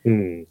ready.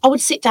 I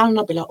would sit down and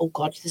I'd be like, oh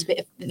God, there's a bit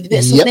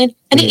of something.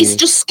 And it is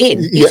just skin.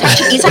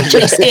 It's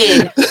actually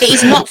skin. It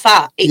is not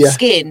fat. It's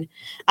skin.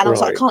 And I was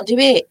like, I can't do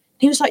it.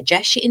 He was like,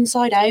 Jess, you're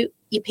inside out.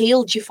 You're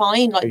peeled. You're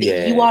fine. Like,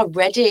 you are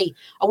ready.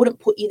 I wouldn't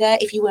put you there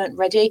if you weren't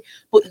ready.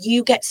 But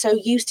you get so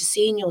used to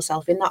seeing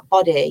yourself in that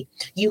body,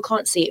 you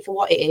can't see it for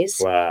what it is.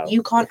 Wow.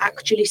 You can't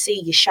actually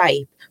see your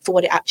shape for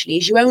what it actually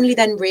is. You only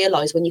then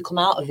realise when you come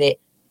out of it,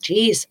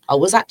 geez, I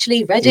was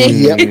actually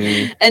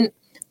ready. And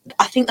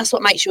I think that's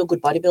what makes you a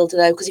good bodybuilder,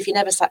 though, because if you're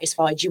never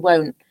satisfied, you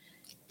won't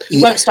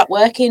stop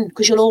working,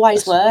 because you'll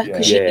always work,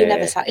 because you're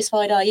never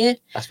satisfied, are you?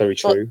 That's very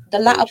true. But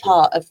the latter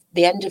part of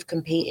the end of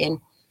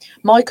competing,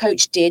 my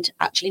coach did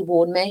actually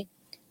warn me,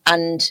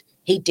 and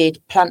he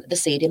did plant the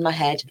seed in my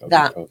head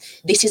that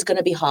this is going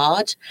to be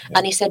hard.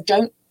 And he said,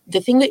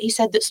 the thing that he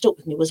said that stuck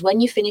with me was,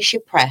 when you finish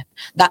your prep,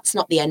 that's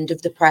not the end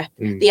of the prep.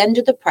 The end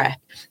of the prep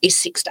is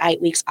 6 to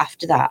 8 weeks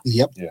after that.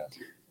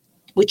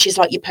 Which is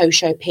like your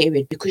post-show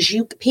period, because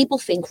people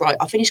think, right,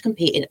 I finished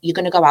competing, you're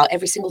going to go out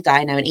every single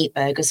day now and eat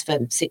burgers for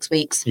 6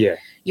 weeks. Yeah.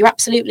 You're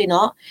absolutely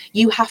not.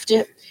 You have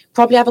to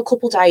probably have a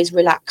couple of days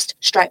relaxed,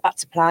 straight back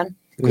to plan,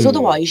 because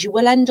otherwise you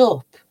will end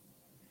up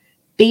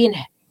being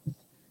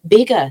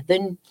bigger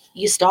than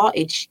you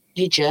started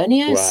your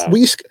journey as. Wow.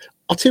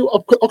 I tell you,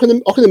 I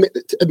can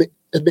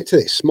admit to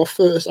this.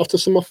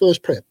 After my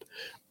first prep,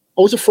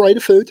 I was afraid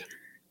of food.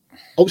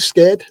 I was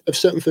scared of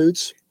certain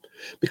foods.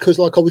 Because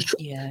like I was,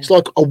 it's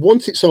like I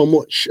want it so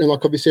much, and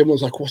like obviously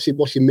everyone's like, "What's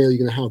your meal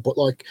you're gonna have?" But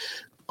like,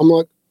 I'm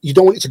like, you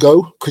don't want it to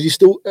go, because you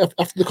still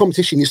after the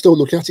competition, you're still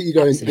looking at it. You're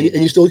going,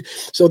 and you still.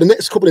 So the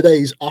next couple of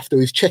days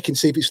after is checking,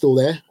 see if it's still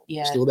there.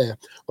 Still there.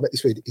 I bet this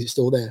food is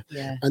still there.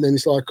 And then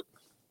it's like,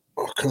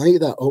 oh, can I eat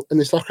that? Oh,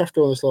 and it's like after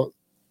I was like,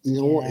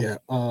 you know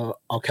what?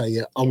 Okay,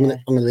 I'm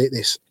gonna eat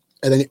this.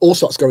 And then it all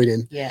starts going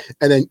in.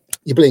 And then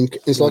you blink,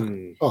 and it's like,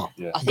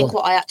 I think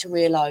what I had to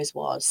realise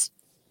was,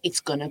 it's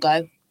gonna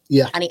go.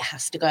 And it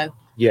has to go.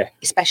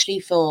 Especially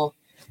from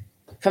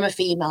a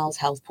female's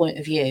health point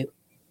of view.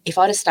 If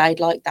I'd have stayed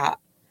like that,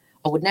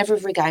 I would never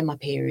have regained my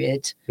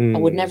period. I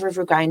would never have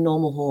regained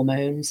normal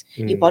hormones.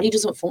 Your body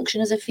doesn't function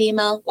as a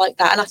female like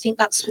that. And I think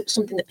that's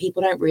something that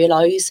people don't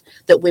realise,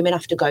 that women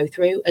have to go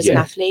through as an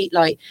athlete.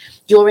 Like,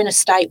 you're in a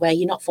state where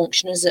you're not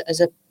functioning as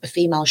a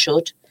female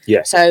should.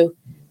 So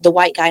the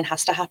weight gain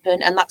has to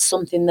happen. And that's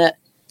something that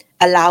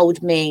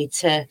allowed me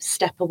to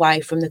step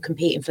away from the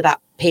competing for that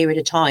period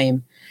of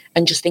time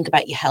and just think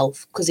about your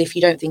health. Because if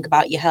you don't think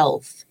about your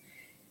health,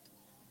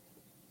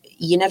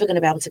 you're never going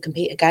to be able to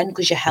compete again,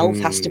 because your health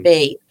has to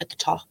be at the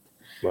top.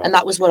 And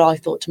that was what I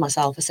thought to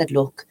myself. I said,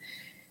 look,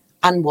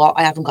 and what?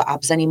 I haven't got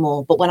abs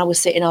anymore. But when I was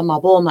sitting on my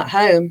bum at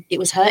home, it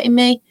was hurting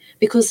me,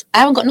 because I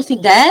haven't got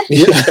nothing there.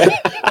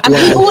 And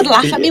people would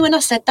laugh at me when I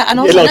said that. And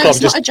I was like, no,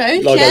 it's not a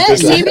joke.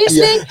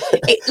 Seriously.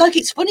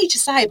 It's funny to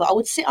say, but I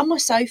would sit on my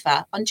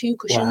sofa on 2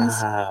 cushions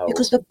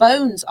because the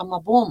bones on my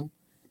bum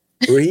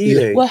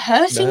were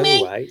hurting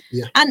me.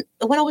 And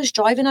when I was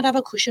driving, I'd have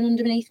a cushion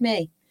underneath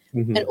me.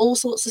 And all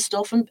sorts of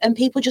stuff, and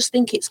people just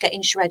think it's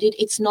getting shredded.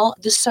 It's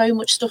not. There's so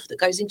much stuff that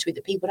goes into it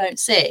that people don't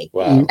see.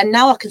 And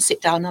now I can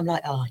sit down and I'm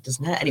like, oh, it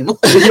doesn't hurt anymore.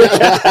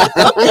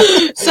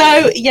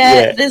 So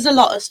there's a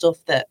lot of stuff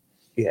that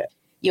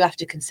you have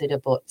to consider,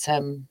 but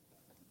I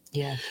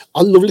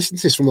love listening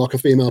to this from like a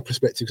female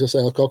perspective, because I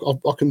say I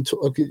can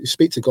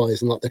speak to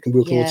guys and like they can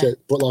work on it,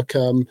 but like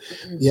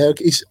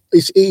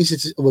it's easy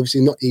to, obviously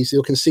not easy.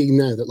 I can see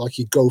now that like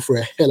you go for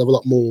a hell of a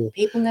lot more.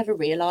 People never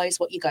realise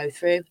what you go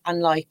through,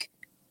 and like,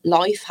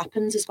 life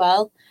happens as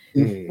well.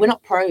 We're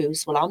not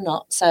pros. Well, I'm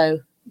not. So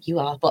you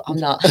are, but I'm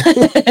not.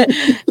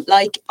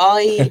 Like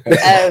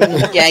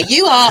yeah,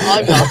 you are,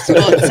 I'm not.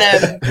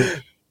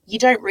 But you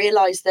don't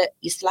realise that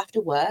you still have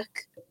to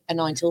work a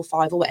 9 till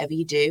 5 or whatever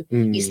you do.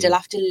 You still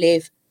have to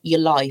live your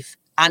life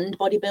and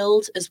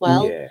bodybuild as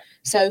well. Yeah.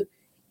 So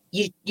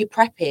you're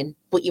prepping,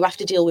 but you have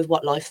to deal with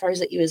what life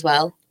throws at you as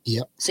well.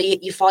 Yep. So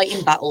you're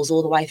fighting battles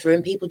all the way through,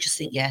 and people just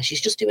think, yeah,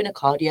 she's just doing a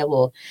cardio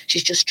or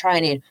she's just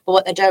training. But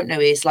what they don't know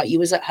is, like, you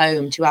was at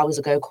home 2 hours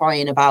ago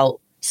crying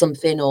about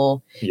something,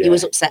 or you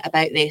was upset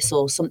about this,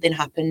 or something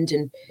happened,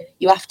 and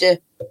you have to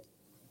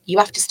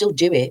still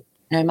do it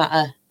no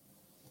matter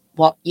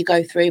what you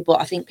go through.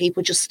 But I think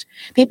people are just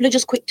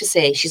quick to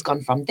say she's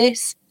gone from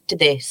this to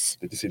this.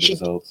 Did you see the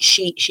results?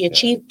 She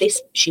achieved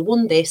this, she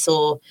won this,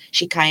 or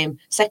she came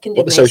second in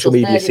What the this, social or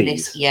media third in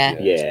this. sees.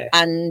 Yeah.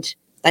 And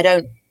they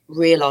don't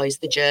realise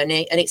the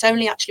journey. And it's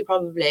only actually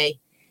probably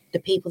the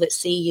people that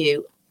see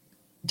you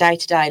day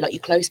to day, like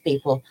your close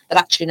people, that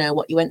actually know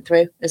what you went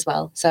through as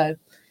well. So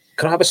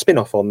can I have a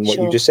spin-off on what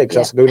Sure. you just said? Because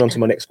that's going on to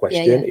my next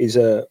question. Is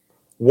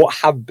what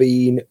have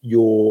been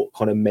your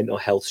kind of mental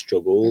health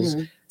struggles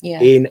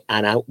in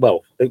and out?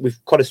 Well, we've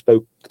kind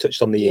of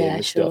touched on the in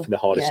and stuff and the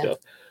harder stuff,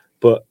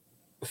 but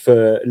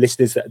for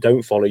listeners that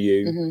don't follow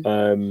you,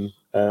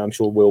 I'm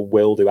sure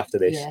will do after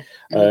this.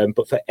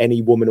 But for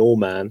any woman or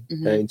man,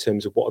 in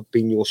terms of what have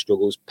been your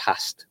struggles,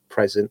 past,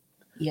 present,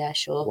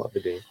 what have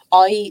they been?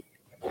 I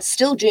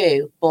still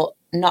do, but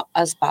not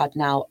as bad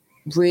now.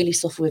 Really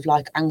suffer with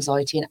like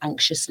anxiety and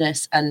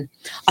anxiousness, and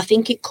I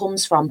think it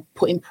comes from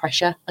putting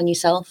pressure on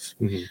yourself.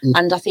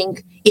 And I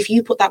think if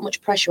you put that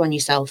much pressure on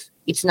yourself,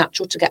 it's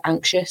natural to get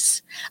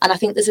anxious. And I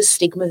think there's a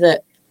stigma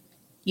that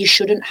you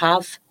shouldn't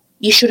have.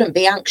 You shouldn't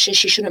be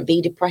anxious, you shouldn't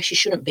be depressed, you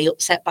shouldn't be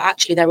upset, but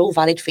actually they're all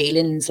valid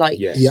feelings, like,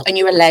 and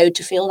you're allowed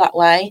to feel that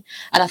way.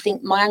 And I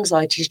think my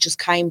anxieties just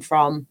came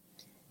from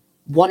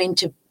wanting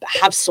to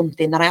have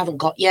something that I haven't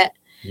got yet.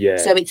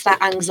 So it's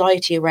that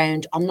anxiety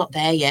around, I'm not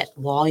there yet.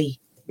 Why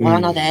am I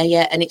not there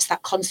yet? And it's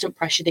that constant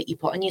pressure that you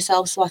put on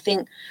yourself. So I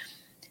think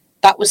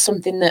that was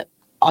something that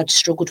I'd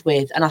struggled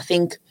with. And I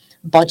think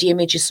body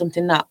image is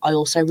something that I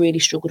also really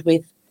struggled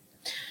with.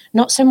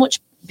 Not so much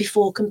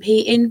before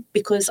competing,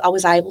 because I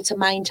was able to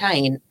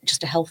maintain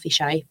just a healthy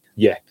shape.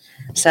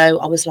 So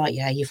I was like,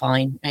 yeah, you're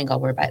fine. I ain't got to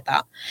worry about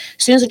that.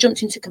 As soon as I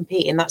jumped into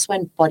competing, that's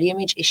when body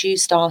image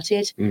issues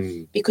started.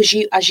 Because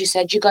you, as you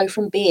said, you go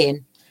from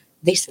being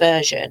this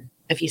version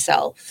of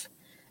yourself,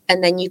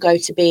 and then you go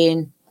to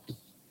being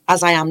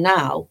as I am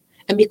now.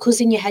 And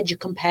because in your head you're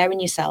comparing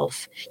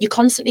yourself, you're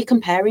constantly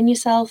comparing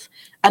yourself,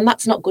 and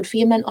that's not good for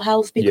your mental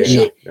health,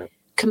 because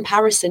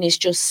comparison is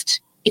just,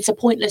 it's a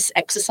pointless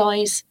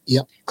exercise.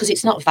 Because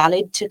it's not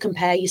valid to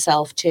compare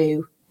yourself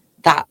to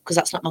that, because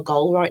that's not my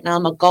goal right now.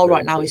 My goal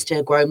right now is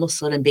to grow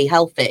muscle and be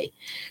healthy.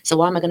 So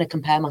why am I going to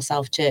compare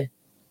myself to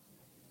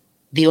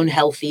the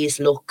unhealthiest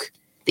look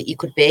that you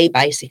could be,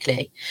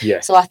 basically?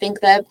 So I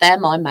think they're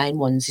my main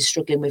ones, is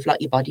struggling with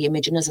like your body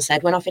image. And as I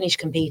said, when I finished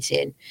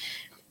competing,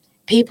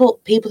 people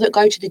that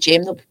go to the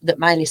gym that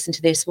may listen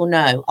to this will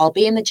know, I'll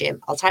be in the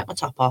gym, I'll take my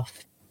top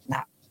off,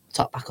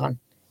 top back on,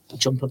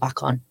 jumper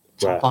back on,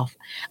 top off,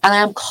 and I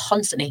am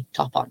constantly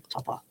top on.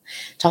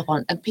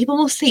 And people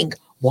must think,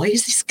 why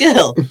is this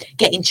girl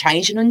getting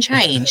changed and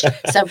unchanged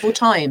several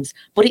times?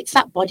 But it's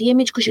that body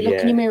image, because you look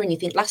in your mirror and you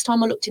think, last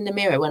time I looked in the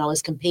mirror when I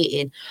was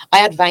competing, I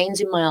had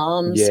veins in my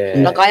arms,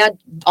 like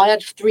I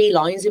had 3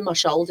 lines in my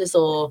shoulders,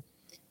 or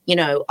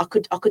I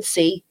could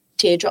see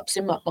teardrops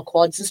in my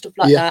quads and stuff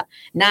like that.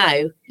 Now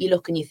you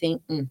look and you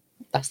think,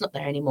 that's not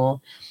there anymore.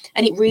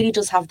 And it really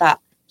does have that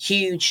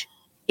huge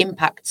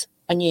impact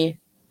on your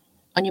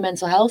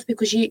mental health,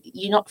 because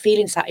you're not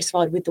feeling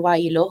satisfied with the way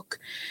you look.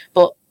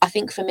 But I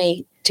think for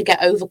me,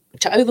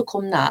 to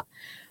overcome that,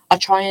 I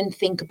try and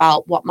think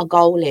about what my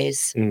goal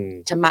is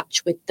to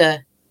match with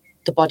the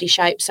body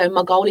shape. So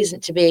my goal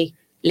isn't to be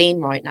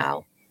lean right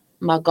now.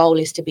 My goal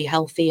is to be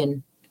healthy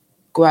and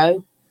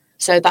grow.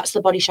 So that's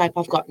the body shape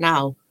I've got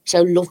now.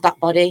 So love that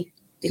body,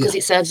 because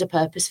it serves a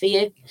purpose for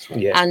you.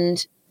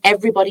 And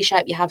every body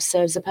shape you have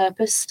serves a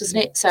purpose, doesn't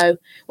it? So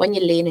when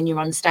you're lean and you're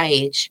on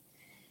stage,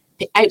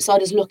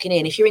 outsiders looking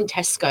in, if you're in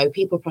Tesco,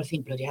 people probably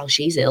think, bloody hell,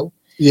 she's ill.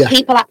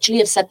 People actually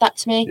have said that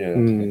to me.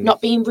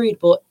 Not being rude,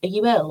 but are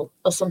you ill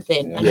or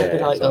something? And I'll be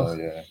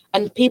like,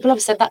 And people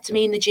have said that to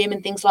me in the gym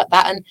and things like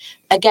that. And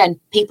again,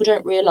 people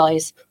don't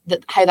realise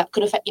that how that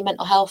could affect your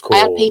mental health. I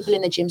had people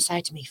in the gym say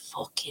to me,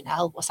 fucking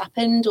hell, what's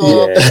happened?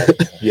 Or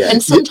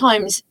and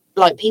sometimes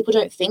like people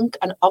don't think,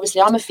 and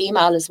obviously I'm a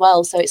female as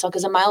well, so it's like,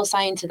 as a male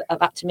saying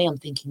that to me, I'm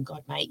thinking,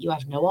 God, mate, you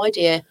have no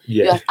idea.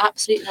 You have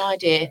absolutely no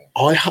idea.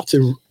 I had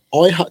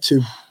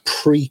to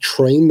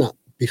pre-train that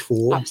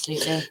before.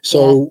 Absolutely.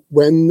 So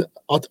when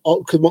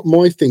because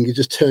my thing is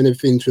just turn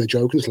everything into a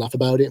joke and just laugh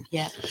about it.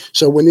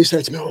 So when they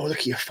say to me, oh, look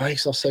at your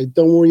face, I say,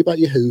 don't worry about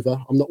your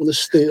Hoover. I'm not going to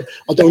steal.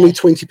 I don't need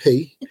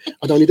 20p.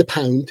 I don't need a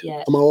pound.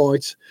 I'm all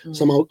right.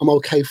 So I'm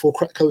okay for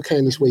crack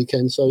cocaine this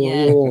weekend. So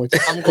I'm all right.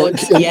 I'm good.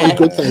 I'm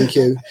good, thank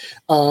you.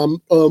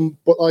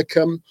 But like,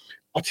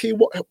 I'll tell you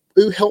what,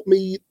 who helped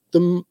me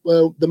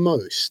the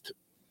most,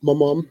 my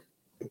mum,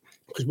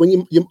 because when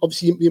you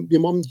obviously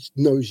your mum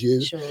knows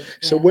you, Sure,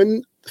 so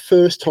when the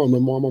first time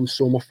when my mum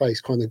saw my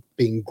face kind of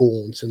being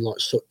gaunt and like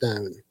shut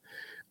down,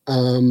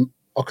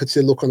 I could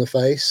see a look on her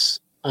face,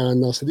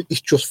 and I said,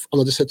 "It's just,"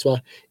 and I just said to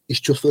her, "It's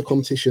just for the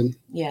competition.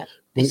 Yeah,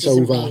 when it's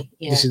over,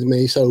 this is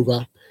me. It's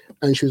over."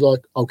 And she was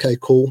like, "Okay,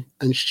 cool."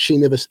 And she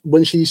never,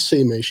 when she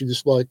see me, she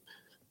just like,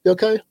 "You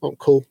okay? Oh,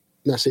 cool."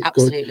 And that's it.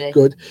 Absolutely.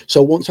 Good.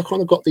 So once I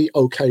kind of got the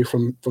okay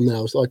from there,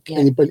 I was like,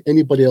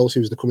 anybody else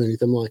who's the community,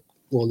 I'm like,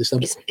 well,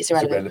 listen, it's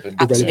irrelevant.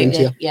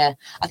 Absolutely. Yeah.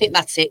 I think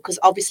that's it, because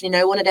obviously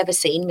no one had ever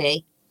seen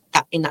me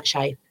in that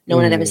shape. No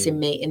one had ever seen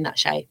me in that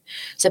shape.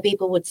 So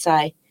people would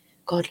say,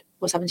 "God,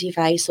 what's happened to your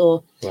face?"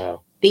 or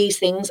these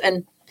things.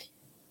 And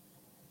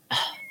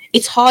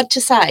it's hard to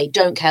say,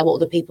 don't care what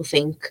other people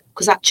think,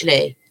 because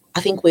actually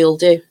I think we all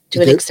do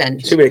to an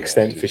extent. To an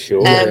extent, for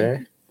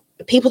sure.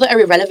 People that are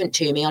irrelevant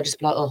to me, I'll just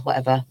be like, oh,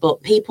 whatever.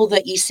 But people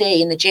that you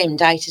see in the gym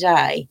day to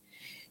day,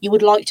 you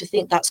would like to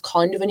think that's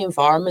kind of an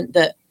environment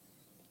that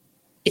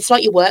it's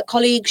like your work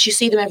colleagues. You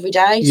see them every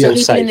day. So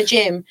people in the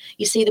gym,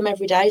 you see them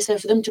every day. So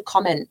for them to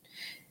comment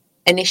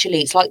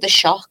initially, it's like the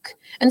shock.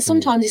 And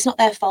sometimes it's not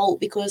their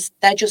fault, because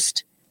they're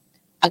just,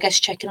 I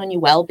guess, checking on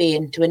your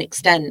well-being to an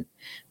extent.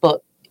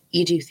 But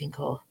you do think,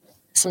 oh,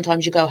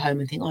 sometimes you go home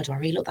and think, oh, do I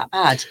really look that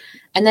bad?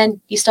 And then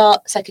you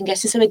start second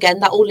guessing. So again,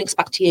 that all links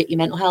back to your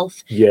mental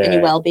health and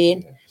your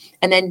well-being.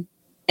 And then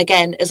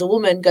again, as a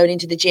woman going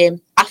into the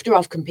gym after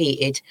I've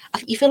competed,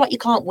 you feel like you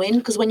can't win,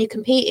 because when you're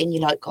competing,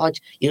 you're like, God,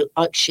 you look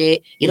like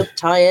shit. You look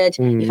tired.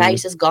 Your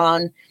face is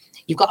gone.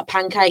 You've got a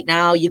pancake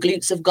now. Your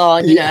glutes have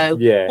gone, you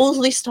know,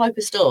 all this type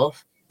of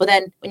stuff. But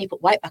then when you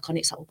put weight back on,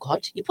 it's like, oh,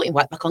 God, you're putting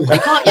weight back on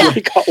quick, aren't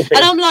you? And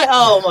I'm like,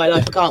 oh, my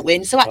life, I can't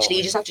win. So actually,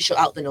 you just have to shut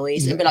out the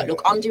noise and be like,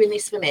 look, I'm doing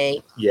this for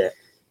me. Yeah.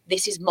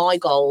 This is my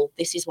goal.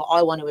 This is what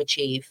I want to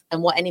achieve.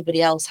 And what anybody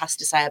else has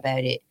to say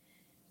about it.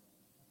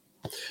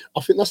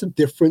 I think that's the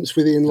difference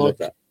within, like,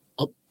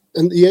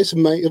 and yes,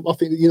 mate, I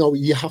think, you know,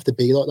 you have to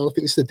be like that. I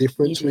think it's the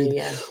difference within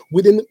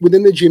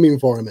the gym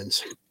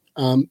environment.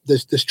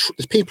 There's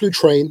people who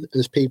train and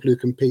there's people who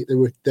compete.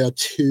 There are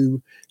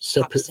two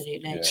separate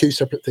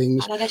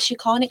things. And I guess you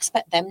can't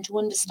expect them to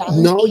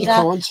understand. No, either. You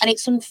can't. And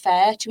it's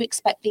unfair to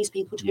expect these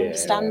people to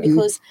understand,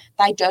 because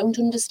they don't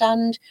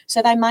understand.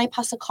 So they may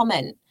pass a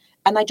comment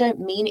and they don't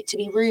mean it to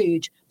be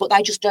rude, but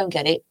they just don't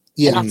get it.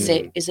 Yeah. And that's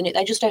it, isn't it?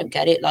 They just don't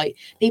get it. Like,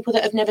 people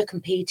that have never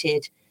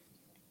competed,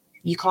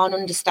 you can't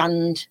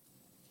understand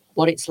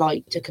what it's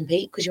like to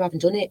compete because you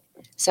haven't done it.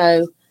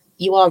 So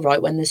you are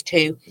right when there's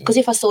two. Because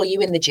if I saw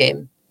you in the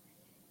gym,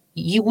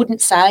 you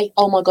wouldn't say,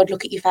 oh my God,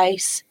 look at your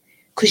face,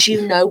 because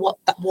you know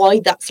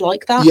why that's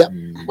like that. Yeah.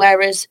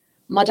 Whereas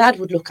my dad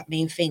would look at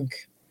me and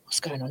think, what's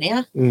going on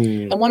here?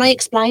 And when I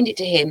explained it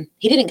to him,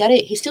 he didn't get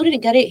it. He still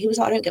didn't get it. He was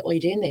like, I don't get why you're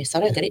doing this.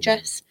 I don't get it,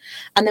 Jess.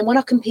 And then when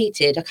I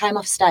competed, I came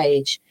off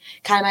stage,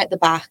 came out the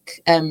back,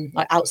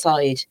 like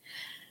outside,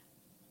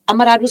 and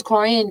my dad was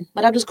crying.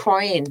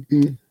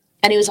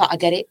 And he was like, I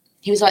get it.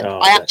 He was like,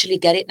 I actually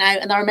get it now.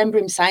 And I remember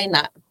him saying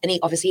that. And he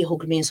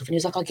hugged me and stuff. And he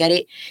was like, I get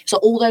it. So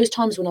all those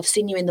times when I've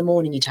seen you in the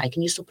morning, you're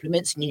taking your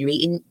supplements and you're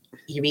eating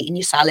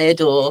your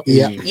salad, or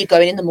you're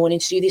going in the morning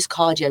to do this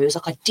cardio. He was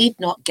like, I did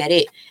not get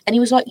it. And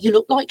he was like, you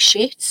look like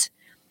shit.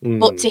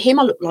 But to him,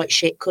 I look like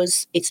shit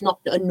because it's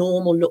not a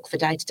normal look for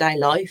day-to-day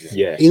life.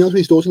 Yeah. He knows what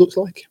his daughter looks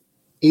like.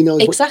 He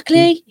knows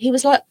exactly. He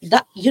was like,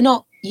 that you're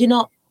not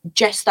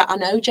Jess that I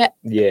know, Jet.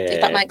 Yeah.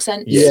 If that makes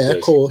sense. Yeah,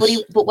 of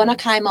course. But when I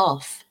came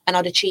off and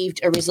I'd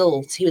achieved a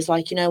result, he was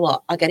like, you know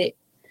what? I get it.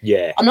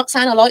 Yeah. I'm not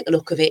saying I like the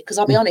look of it, because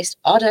I'll be honest,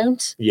 I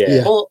don't.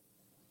 Yeah. But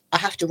I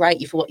have to rate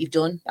you for what you've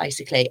done,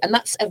 basically. And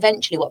that's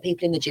eventually what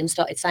people in the gym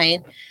started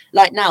saying.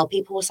 Like now,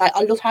 people will say,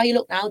 I love how you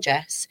look now,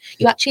 Jess.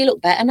 You actually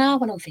look better now.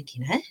 And I'm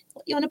thinking, what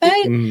are you on about?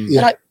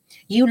 They're like,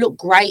 you look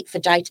great for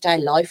day-to-day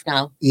life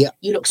now. Yeah.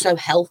 You look so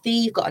healthy.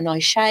 You've got a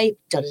nice shape.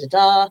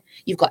 Da-da-da-da.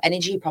 You've got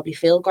energy. You probably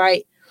feel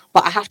great.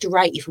 But I have to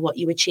rate you for what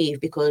you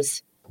achieved,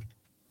 because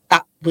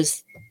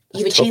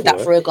you've achieved that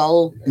for a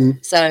goal.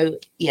 So,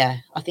 yeah,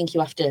 I think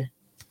you have to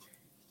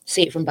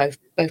see it from both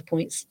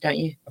points, don't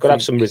you? You've got to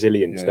have some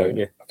resilience, don't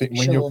you? I think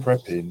when you're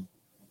prepping,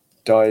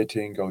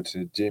 dieting, going to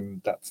the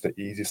gym, that's the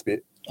easiest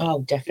bit.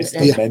 Oh,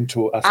 definitely. It's the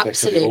mental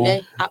aspect of it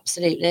all.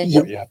 Absolutely.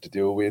 What you have to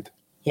deal with.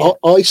 Yeah.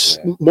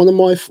 One of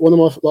my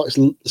like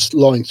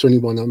lines to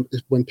anyone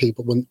is when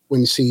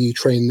you see you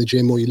train in the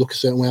gym or you look a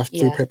certain way after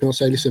through prepping, I'll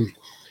say, listen,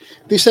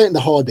 this ain't the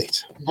hard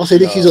bit. I'll say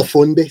this is a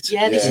fun bit.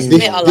 Yeah, this is the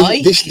bit I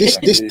like.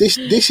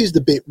 This is the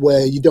bit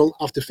where you don't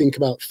have to think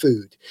about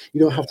food.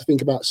 You don't have to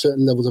think about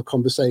certain levels of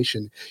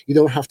conversation. You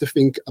don't have to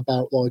think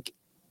about like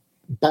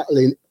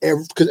battling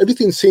because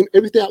everything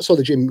outside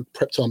the gym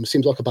prep time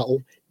seems like a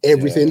battle.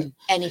 Everything,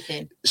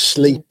 anything,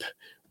 sleep,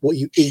 what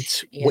you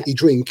eat, what you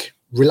drink,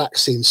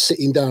 relaxing,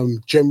 sitting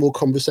down, general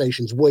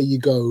conversations, where you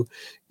go,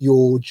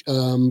 your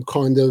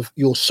kind of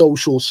your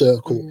social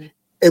circle.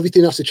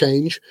 Everything has to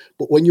change.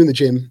 But when you're in the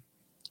gym,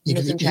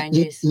 nothing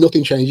changes.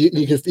 Nothing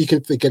changes. You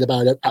can forget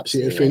about it,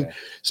 absolutely everything.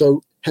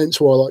 So hence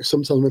why, like,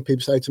 sometimes when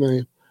people say to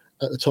me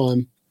at the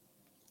time,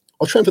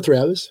 I'll train for 3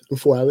 hours and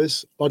 4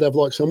 hours. I'd have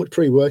like so much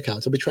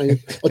pre-workouts. I'd be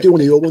training. I'd do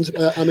one of your ones,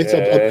 Amit.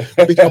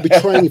 I'd be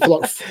training for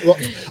like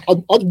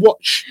I'd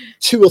watch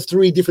 2 or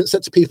 3 different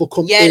sets of people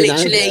come in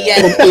literally,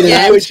 and out. Come in and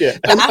out.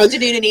 The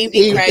afternoon and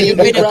evening crowd, you've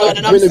been gone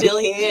and I'm still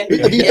here.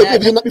 Have you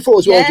done that before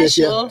as well, Jess?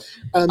 Sure.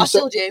 I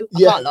still do. I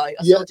can't lie.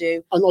 I still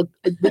do. And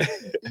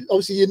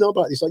obviously, you know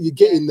about this. Like, you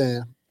get in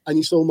there, and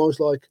it's almost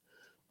like,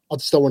 I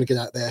just don't want to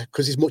get out there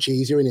because it's much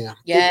easier in here.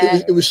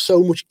 Yeah. It was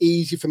so much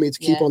easier for me to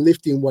keep on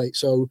lifting weight.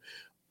 So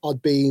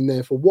I'd be in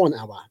there for 1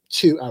 hour,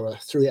 2 hour,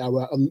 3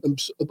 hour.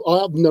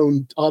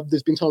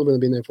 There's been times when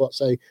I've been there for, let's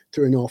say,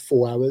 3.5,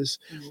 4 hours.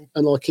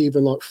 And like,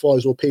 even like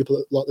flies or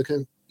people like,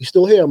 you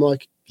still here? I'm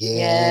like,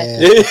 yeah.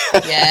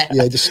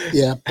 I'm just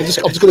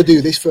going to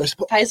do this first.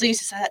 Hazel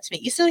used to say that to me.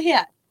 You still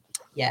here?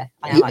 Yeah,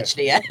 I am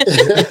actually. Yeah,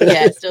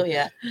 still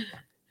here.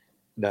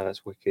 No,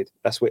 that's wicked.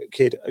 That's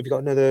wicked. Have you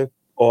got another?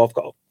 Oh, I've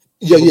got.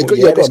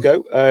 Let's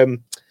go.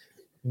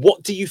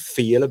 What do you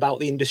feel about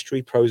the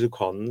industry? Pros and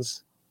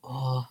cons.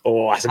 Oh,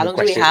 that's a how good long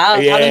question. do we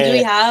have? How long do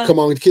we have? Come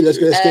on, let's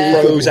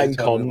go. Pros and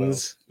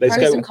cons. Let's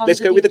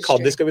go with the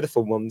cons. Let's go with the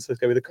fun ones. Let's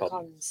go with the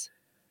cons.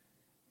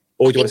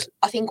 Or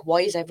I think,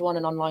 why is everyone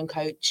an online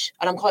coach?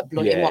 And I'm quite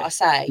blunt in what I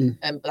say,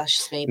 but that's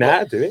just me.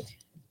 Nah, do it.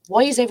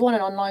 Why is everyone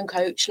an online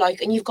coach?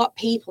 Like, and you've got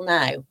people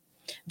now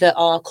that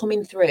are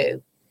coming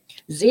through,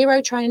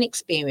 0 training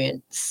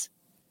experience,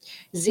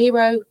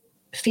 0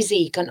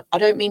 physique. And I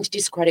don't mean to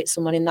discredit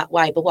someone in that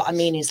way, but what I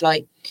mean is,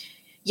 like,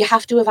 you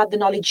have to have had the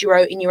knowledge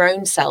in your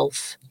own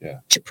self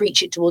to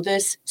preach it to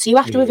others. So you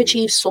have to have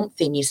achieved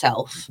something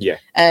yourself. Yeah.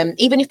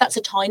 Even if that's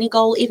a tiny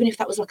goal, even if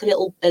that was like a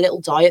little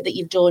diet that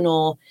you've done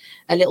or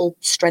a little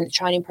strength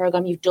training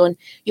program you've done,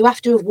 you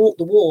have to have walked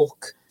the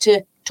walk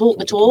to talk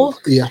the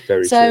talk. Yeah.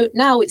 Very so true.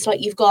 Now it's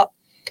like you've got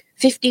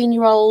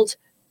 15-year-old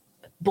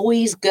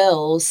boys,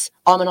 girls.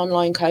 I'm an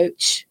online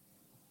coach.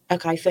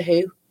 Okay, for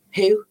who?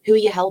 Who are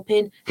you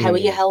helping? How are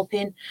you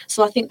helping?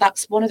 So I think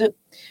that's one of the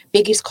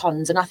biggest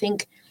cons. And I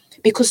think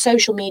because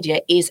social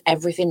media is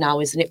everything now,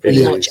 isn't it?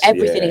 Pretty much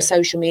everything is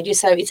social media.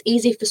 So it's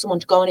easy for someone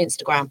to go on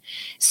Instagram,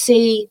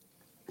 see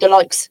the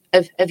likes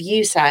of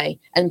you, say,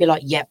 and be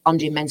like, yep, I'm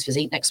doing men's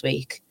physique next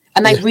week.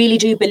 And they really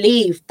do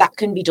believe that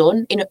can be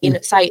done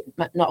in say,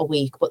 not a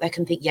week, but they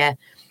can think,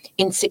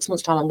 in 6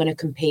 months' time, I'm going to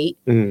compete.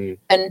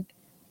 And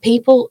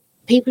people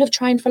have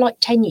trained for like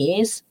 10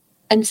 years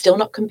and still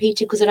not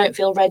competed because they don't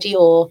feel ready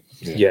or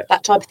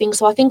that type of thing.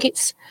 So I think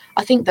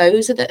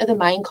those are the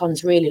main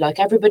cons, really. Like,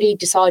 everybody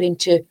deciding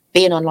to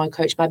be an online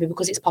coach, maybe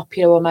because it's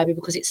popular or maybe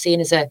because it's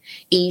seen as a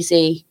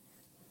easy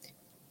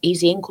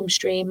income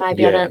stream,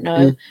 maybe, I don't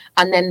know.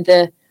 And then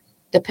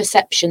the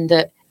perception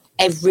that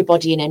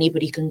everybody and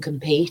anybody can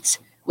compete,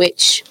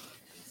 which,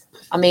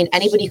 I mean,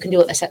 anybody can do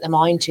what they set their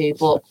mind to,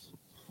 but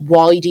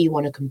why do you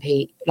want to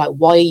compete? Like,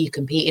 why are you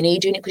competing? Are you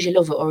doing it because you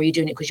love it, or are you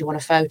doing it because you want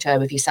a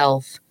photo of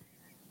yourself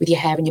with your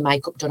hair and your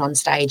makeup done on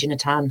stage in a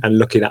tan and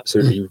looking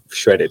absolutely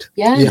shredded?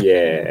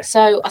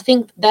 So I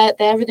think there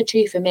are the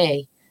two for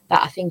me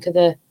that I think are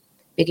the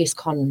biggest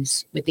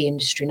cons with the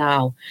industry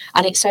now.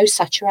 And it's so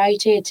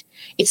saturated.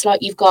 It's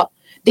like you've got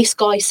this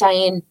guy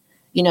saying,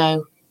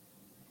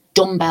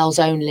 dumbbells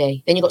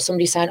only, then you've got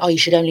somebody saying, you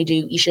should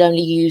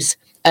only use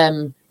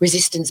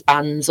resistance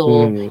bands,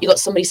 or you've got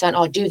somebody saying,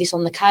 do this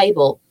on the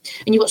cable,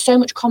 and you've got so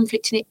much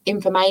conflicting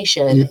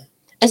information.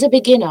 As a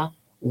beginner,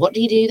 what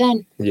do you do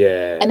then?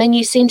 And then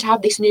you seem to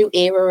have this new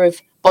era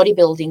of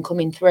bodybuilding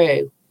coming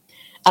through,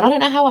 and I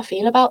don't know how I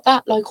feel about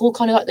that. Like, all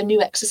kind of like the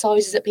new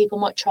exercises that people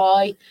might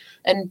try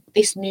and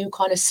this new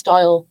kind of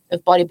style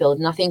of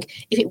bodybuilding. I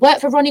think if it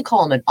worked for Ronnie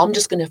Coleman, I'm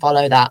just going to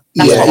follow that.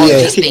 That's what I'm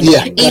just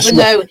thinking.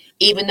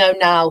 Even though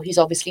now he's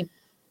obviously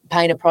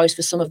paying a price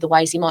for some of the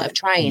ways he might have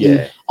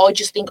trained. I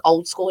just think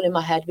old school in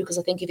my head, because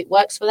I think if it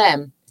works for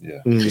them,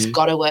 it's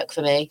got to work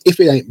for me. If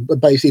it ain't, but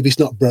basically, if it's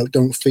not broke,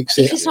 don't fix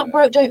it. If it's not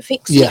broke, don't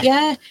fix it.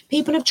 Yeah.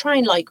 People have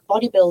trained like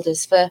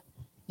bodybuilders for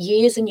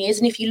years and years,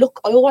 and if you look,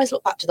 I always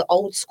look back to the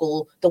old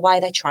school, the way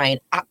they train,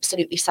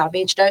 absolutely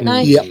savage, don't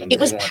they? It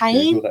was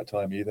pain. Google that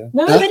time either.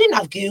 No, they didn't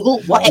have Google.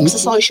 What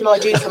exercise shall I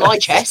do for my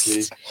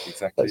chest?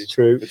 Exactly. That's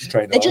true.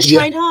 They just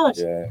train hard.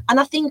 And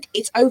I think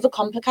it's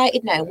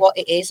overcomplicated now what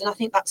it is, and I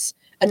think that's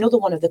another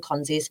one of the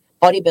cons, is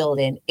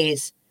bodybuilding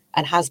is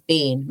and has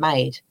been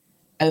made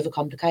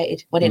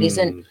overcomplicated when it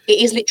isn't.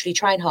 It is literally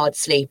train hard,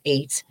 sleep,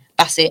 eat.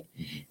 That's it.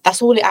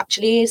 That's all it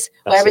actually is.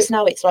 Whereas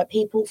now it's like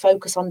people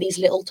focus on these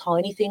little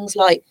tiny things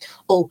like,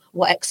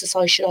 what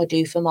exercise should I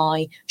do for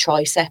my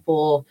tricep?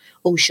 Or,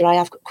 should I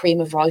have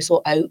cream of rice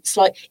or oats?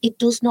 Like, it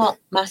does not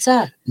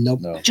matter. No.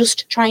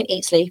 Just train,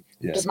 eat, sleep.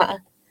 It doesn't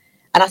matter.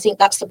 And I think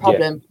that's the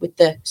problem with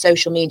the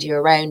social media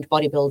around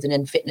bodybuilding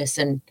and fitness,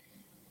 and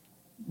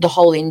the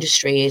whole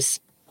industry is,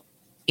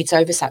 it's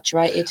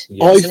oversaturated,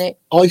 isn't it?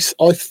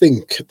 I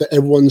think that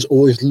everyone's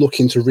always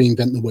looking to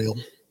reinvent the wheel.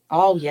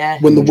 Oh yeah.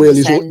 When the wheel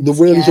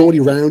is already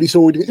round, it's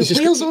already the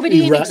wheel's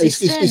already in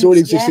existence. It's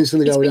already existing.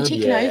 It's been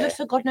ticking over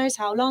for God knows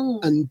how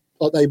long. And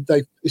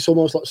like it's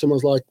almost like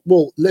someone's like,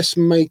 well, let's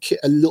make it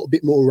a little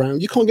bit more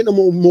round. You can't get no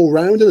more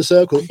round in a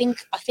circle.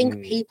 I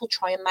think people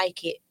try and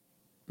make it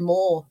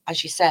more,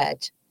 as you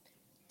said,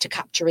 to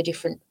capture a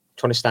different,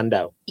 trying to stand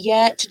out.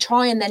 Yeah, to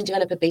try and then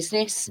develop a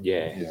business.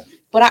 Yeah.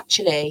 But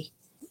actually,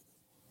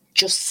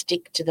 just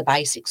stick to the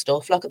basic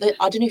stuff. Like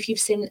I don't know if you've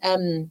seen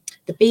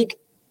the big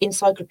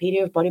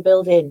encyclopedia of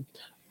bodybuilding.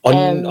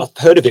 I've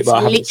heard of it, but I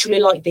haven't. Literally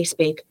like this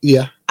big.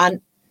 Yeah.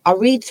 And I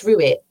read through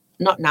it,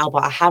 not now,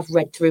 but I have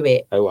read through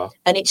it. Oh wow.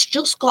 And it's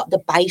just got the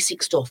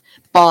basic stuff: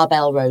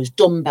 barbell rows,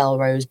 dumbbell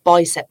rows,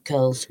 bicep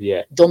curls,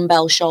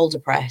 dumbbell shoulder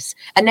press.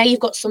 And now you've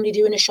got somebody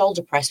doing a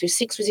shoulder press with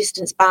 6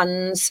 resistance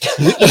bands,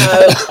 6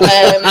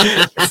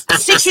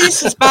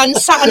 resistance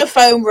bands, sat on a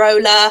foam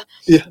roller,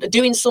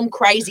 doing some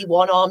crazy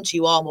 1-arm,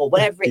 2-arm, or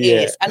whatever it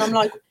is. And I'm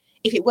like,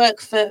 if it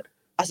worked for,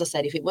 as I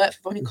said, if it worked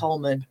for Ronnie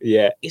Coleman,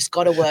 it's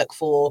got to work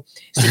for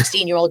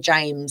 16-year-old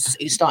James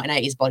who's starting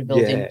out his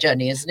bodybuilding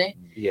journey, isn't it?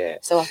 Yeah.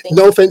 So I think.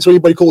 No offense to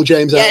anybody called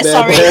James out there.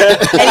 Sorry,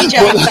 any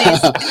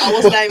Jameses. I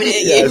wasn't aiming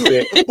at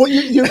you. Yeah, but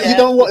you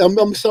know what?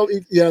 I'm so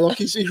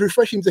like it's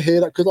refreshing to hear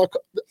that, because like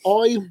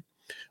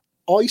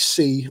I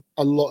see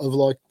a lot of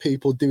like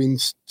people doing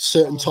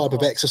certain type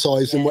of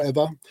exercise and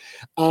whatever,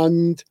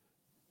 and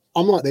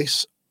I'm like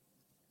this.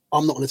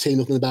 I'm not going to say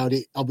nothing about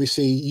it.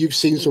 Obviously, you've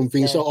seen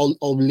something, so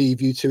I'll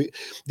leave you to it.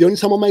 The only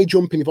time I may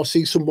jump in if I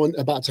see someone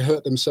about to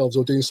hurt themselves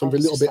or doing something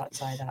a little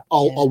bit, I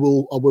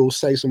will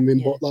say something.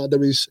 But like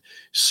there is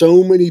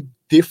so many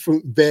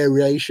different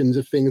variations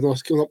of things.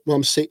 When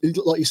I'm seeing,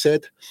 like you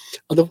said,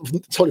 I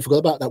totally forgot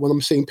about that. When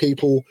I'm seeing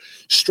people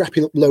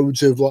strapping up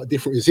loads of like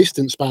different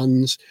resistance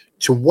bands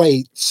to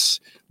weights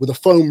with a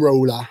foam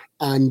roller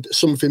and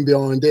something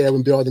behind there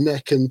and behind the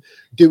neck, and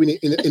doing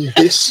it in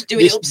this.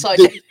 Doing it upside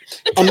down.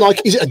 I'm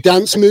like, is it a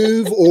dance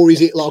move, or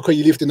is it like, are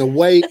you lifting a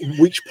weight?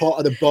 Which part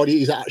of the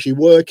body is actually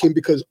working?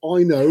 Because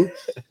I know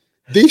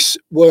this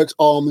works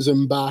arms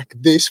and back,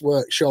 this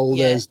works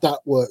shoulders, that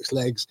works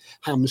legs,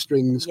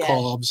 hamstrings,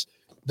 calves.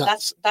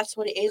 That's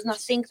what it is. And I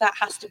think that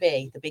has to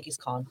be the biggest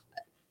con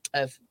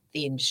of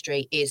the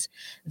industry, is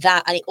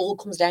that, and it all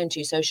comes down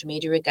to social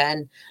media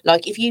again.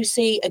 Like if you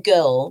see a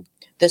girl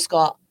that's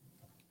got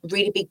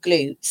really big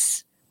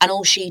glutes and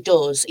all she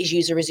does is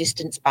use a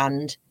resistance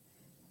band,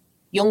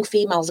 young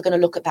females are going to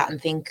look at that and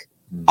think,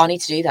 I need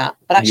to do that.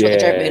 But actually what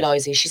they don't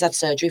realise is she's had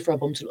surgery for a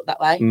bum to look that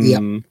way.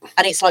 And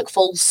it's like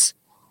false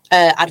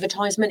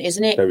advertisement,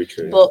 isn't it? Very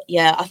true. But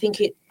I think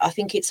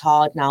it's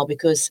hard now,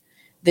 because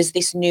there's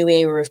this new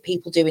era of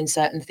people doing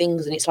certain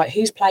things, and it's like,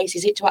 whose place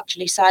is it to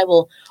actually say,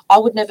 well, I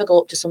would never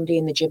go up to somebody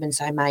in the gym and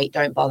say, mate,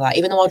 don't bother.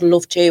 Even though I'd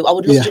love to. I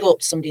would love to go up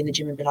to somebody in the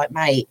gym and be like,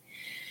 mate,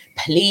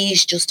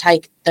 please just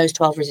take those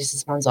 12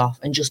 resistance bands off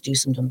and just do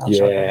some dumbbell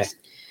shoulders.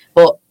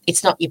 But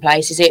it's not your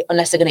place, is it?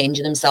 Unless they're going to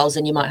injure themselves,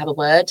 and you might have a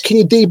word. Can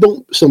you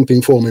debunk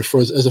something for me,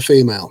 for us as a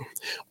female?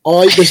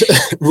 I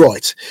was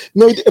right.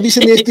 No, have you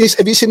seen this?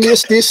 Have you seen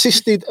this? The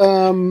assisted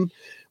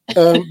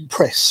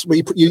press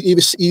where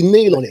you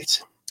kneel on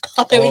it.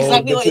 I know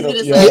exactly what he's going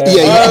to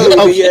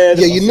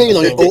say. You kneel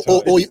on it,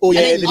 or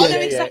I know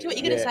exactly what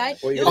you're going to say.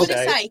 You're going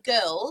to say,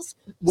 girls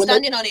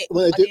standing on it.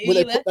 When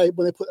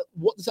they put,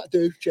 what does that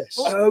do, Jess?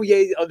 Oh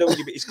yeah, I know what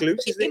you mean. It's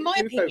glutes, isn't it? In my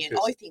opinion,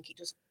 I think it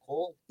does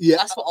pull. Yeah,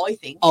 that's what I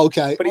think.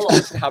 Okay, but it's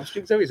glutes and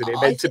hamstrings, though, isn't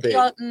it? Meant to be.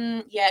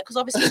 Yeah, because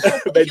obviously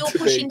if you're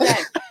pushing down,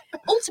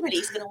 ultimately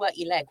it's going to work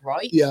your leg,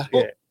 right? Yeah.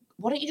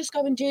 Why don't you just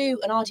go and do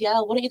an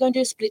RDL? Why don't you go and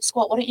do a split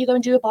squat? Why don't you go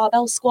and do a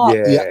barbell squat?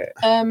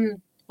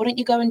 Why don't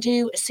you go and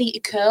do a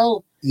seated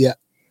curl? Yeah.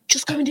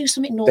 Just go and do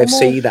something normal. They've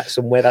seen that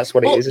somewhere. That's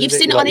what it is. You've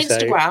seen it on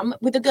Instagram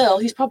with a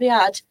girl who's probably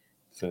had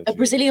a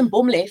Brazilian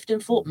bum lift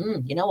and thought,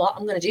 you know what,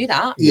 I'm going to do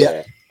that.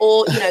 Yeah.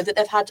 Or, that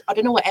they've had, I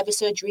don't know, whatever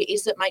surgery it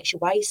is that makes your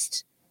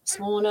waist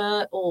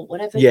smaller or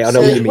whatever. Yeah, I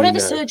know what you mean. Whatever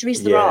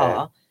surgeries there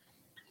are,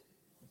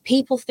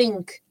 people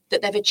think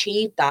that they've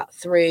achieved that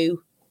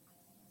through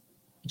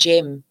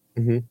gym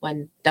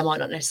when they might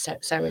not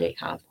necessarily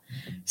have.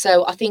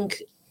 So I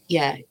think...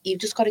 Yeah, you've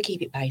just got to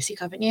keep it basic,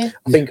 haven't you?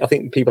 I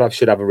think people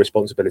should have a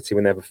responsibility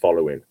when they're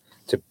following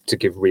to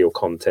give real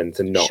content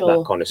and not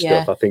that kind of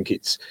stuff. I think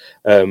it's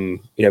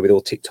with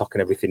all TikTok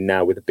and everything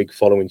now, with the big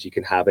followings you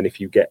can have, and if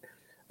you get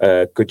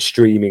good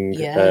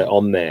streaming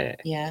on there,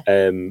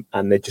 and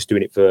they're just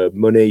doing it for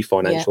money,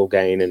 financial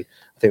gain, and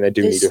I think they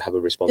do need to have a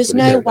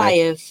responsibility. There's no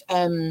way of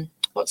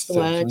what's the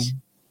word?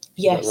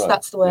 Yes, right?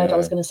 That's the word I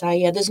was going to say.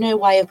 Yeah, there's no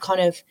way of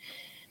kind of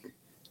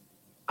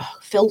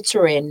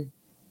filtering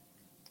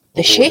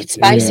the shit,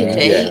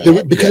 basically.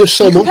 Because there's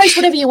so much. You can post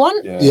whatever you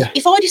want. Yeah.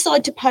 If I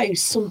decide to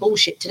post some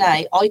bullshit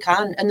today, I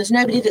can, and there's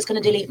nobody that's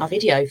going to delete my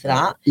video for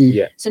that.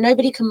 So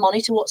nobody can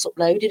monitor what's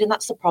uploaded, and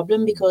that's the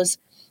problem, because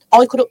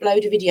I could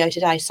upload a video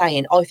today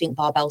saying I think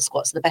barbell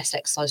squats are the best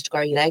exercise to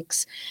grow your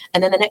legs,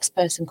 and then the next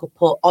person could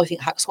put I think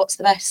hack squats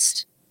the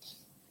best.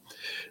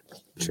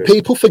 True.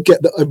 People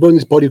forget that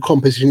everyone's body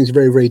composition is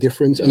very, very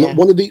different, and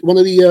one of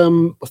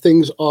the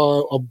things I've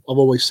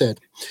always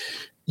said.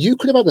 You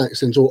could have had an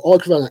accident, or I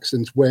could have had an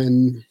accident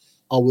when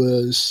I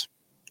was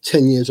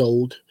 10 years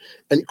old,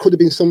 and it could have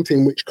been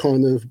something which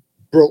kind of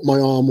broke my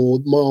arm or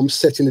my arm's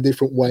set in a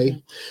different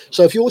way.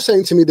 So if you're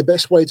saying to me the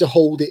best way to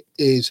hold it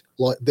is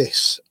like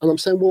this, and I'm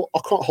saying, well, I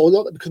can't hold it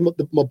like that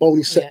because my bone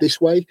is set this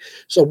way.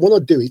 So when I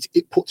do it,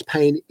 it puts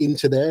pain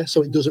into there,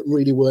 so it doesn't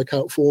really work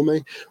out for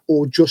me.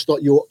 Or just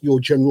like your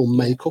general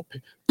makeup.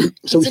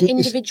 So it's an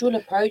individual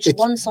approach.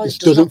 One size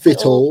doesn't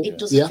fit all. It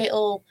doesn't fit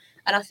all.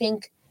 And I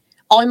think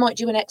I might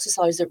do an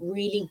exercise that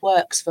really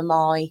works for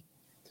my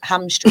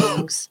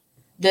hamstrings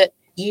that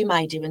you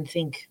may do and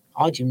think,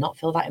 I do not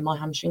feel that in my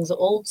hamstrings at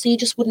all. So you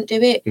just wouldn't do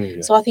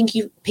it. So I think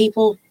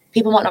people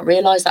might not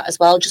realise that as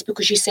well. Just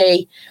because you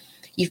see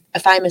a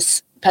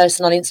famous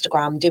person on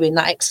Instagram doing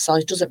that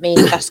exercise doesn't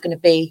mean that's going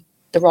to be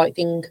the right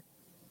thing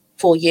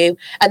for you.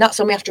 And that's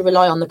when we have to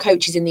rely on the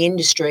coaches in the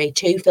industry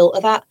to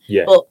filter that.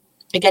 But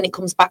again, it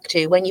comes back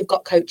to when you've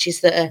got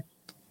coaches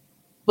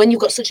when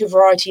you've got such a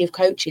variety of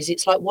coaches,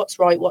 it's like, what's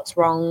right, what's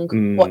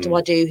wrong, what do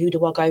I do, who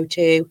do I go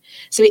to?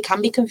 So it can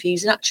be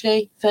confusing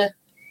actually for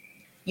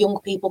young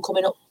people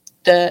coming up,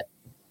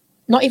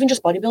 not even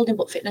just bodybuilding,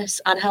 but fitness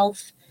and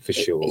health. For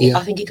sure.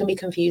 I think it can be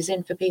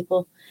confusing for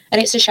people.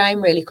 And it's a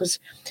shame really, because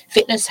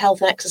fitness,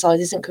 health and exercise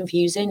isn't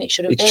confusing. It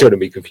shouldn't be. It shouldn't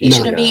be confusing. It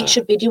shouldn't be. It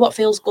should be do what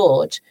feels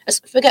good.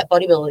 Forget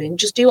bodybuilding,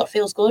 just do what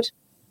feels good.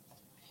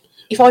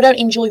 If I don't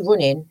enjoy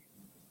running,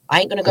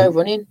 I ain't going to go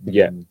running.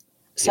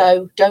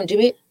 So don't do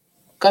it.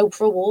 Go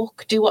for a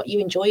walk. Do what you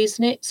enjoy,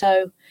 isn't it?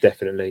 So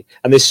definitely.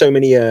 And there's so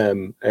many.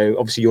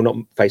 Obviously, you're not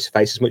face to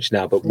face as much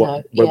now, but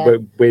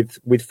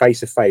with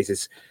face to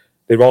face,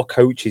 there are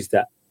coaches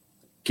that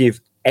give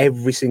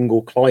every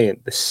single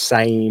client the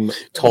same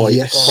type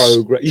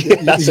program.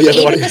 That's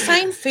another one. The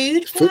same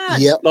food plan.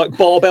 Like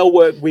barbell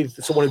work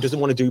with someone who doesn't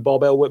want to do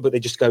barbell work, but they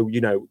just go,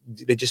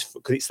 they just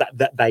because it's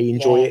that they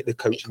enjoy it, the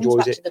coach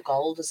enjoys it. It comes back to the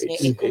goal, doesn't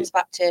it? It comes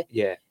back to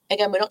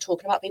again, we're not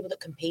talking about people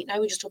that compete now.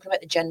 We're just talking about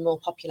the general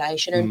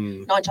population,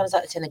 and 9 times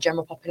out of 10, the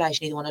general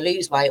population either want to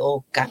lose weight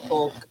or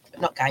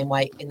not gain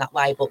weight in that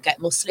way, but get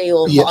muscly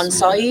or put on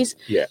size.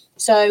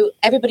 So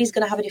everybody's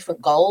going to have a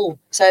different goal.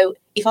 So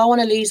if I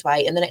want to lose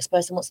weight and the next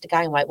person wants to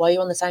gain weight, why are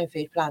you on the same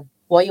food plan?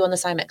 Why are you on the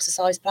same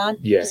exercise plan?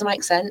 It doesn't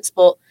make sense,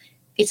 but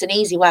it's an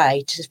easy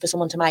way for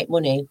someone to make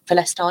money for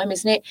less time,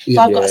 isn't it? If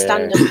I've got a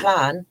standard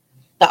plan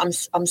that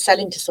I'm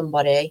selling to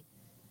somebody,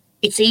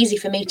 it's easy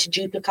for me to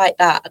duplicate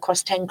that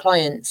across 10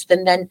 clients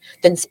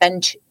than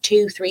spend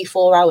 2, 3,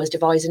 4 hours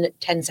devising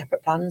 10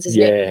 separate plans, isn't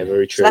it? Yeah,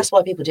 very true. So that's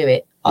why people do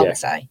it, I would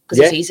say, because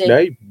it's easy.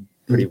 No,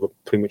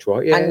 pretty much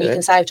right. Yeah, and you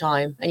can save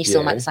time and you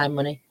still make the same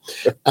money.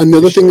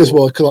 Another thing as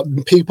well, because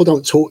like, people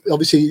don't talk.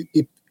 Obviously,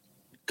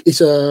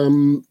 it's a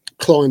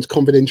client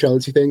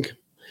confidentiality thing.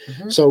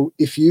 So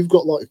if you've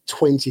got like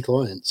 20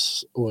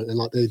 clients, and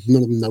like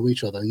none of them know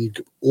each other, you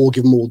all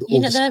give them all.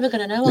 They're never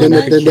going to know. They're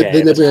never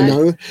going to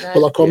know. No. But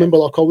like I remember,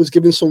 like I was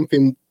given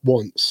something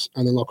once,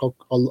 and then like I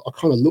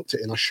kind of looked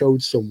at it and I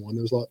showed someone.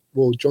 I was like,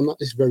 "Well, John, that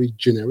is very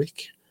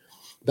generic.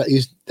 That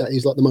is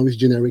like the most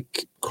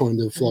generic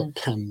kind of like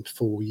plan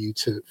for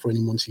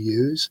anyone to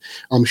use.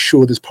 I'm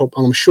sure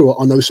I'm sure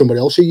I know somebody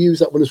else who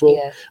used that one as well.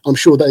 I'm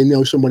sure they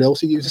know someone else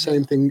who used the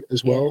same thing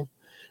as well.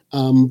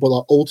 But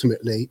like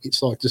ultimately,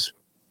 it's like just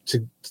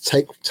to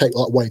take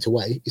like weight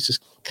away. It's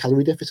just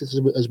calorie deficits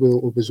as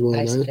well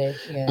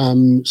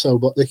know. So,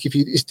 but like if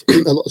you,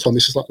 a lot of time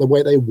it's just like the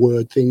way they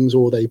word things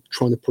or they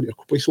trying to put it.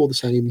 It's all the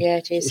same. Yeah,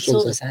 it is. It's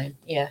all the same.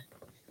 Yeah.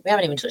 We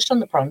haven't even touched on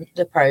the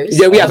pros.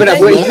 Yeah, we haven't.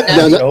 Have we?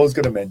 No. I was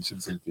going to mention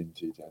something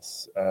to you,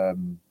 Jess.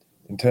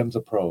 In terms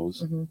of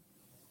pros,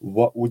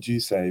 what would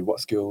you say? What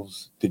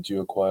skills did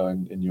you acquire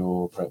in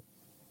your prep?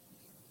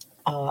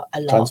 A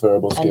lot.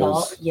 Transferable skills. A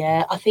lot.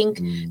 Yeah, I think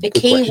the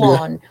key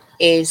one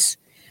is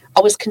I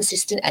was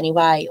consistent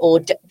anyway,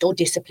 or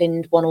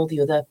disciplined, one or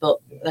the other, but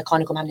they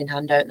kind of come hand in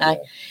hand, don't they?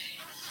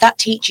 That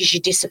teaches you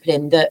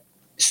discipline that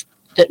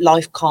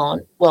life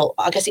can't. Well,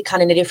 I guess it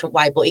can in a different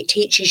way, but it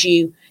teaches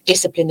you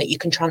discipline that you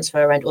can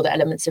transfer around other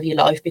elements of your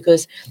life,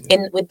 because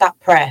with that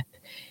prep,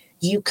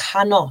 you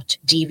cannot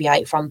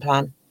deviate from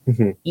plan.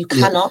 You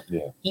cannot.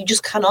 You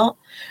just cannot.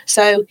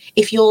 So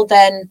if you're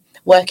then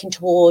working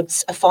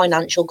towards a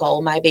financial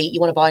goal, maybe you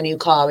want to buy a new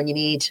car and you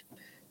need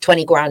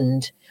 20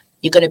 grand,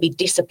 you're going to be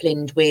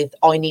disciplined with,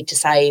 I need to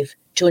save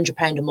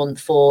 £200 a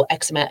month for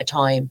X amount of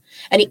time.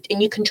 And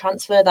you can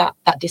transfer that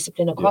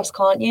discipline across,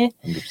 can't you?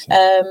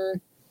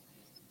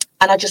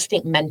 And I just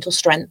think mental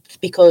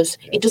strength, because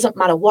it doesn't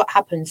matter what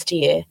happens to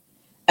you.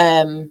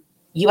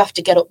 You have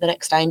to get up the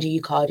next day and do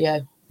your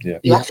cardio.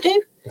 You have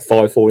to.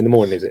 5-4 in the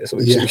morning, is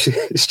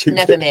it? Stupid.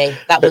 Never me.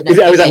 That was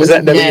never me. Was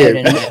that never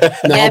you?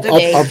 No. Never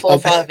me.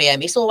 4-5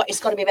 p.m. It's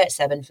got to be about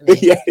 7 for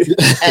me.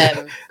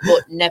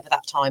 But never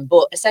that time.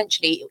 But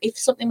essentially, if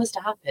something was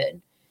to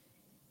happen,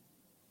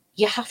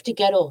 you have to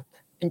get up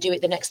and do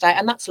it the next day,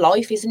 and that's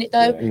life, isn't it?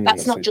 Though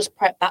that's not just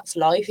prep. That's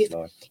life.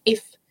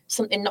 If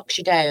something knocks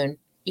you down,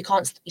 you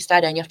can't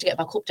stay down. You have to get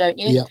back up, don't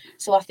you?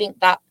 So I think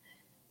that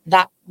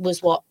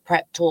was what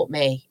prep taught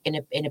me in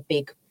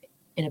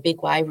a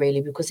big way,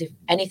 really, because if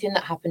anything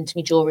that happened to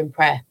me during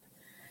prep,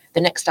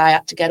 the next day I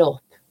had to get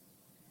up,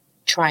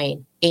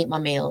 train, eat my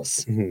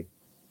meals, do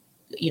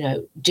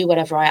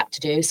whatever I had to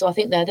do. So I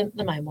think they're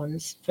the main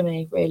ones for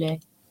me,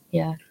 really.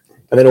 Yeah.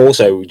 And then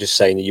also just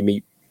saying that you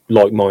meet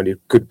like-minded,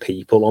 good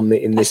people in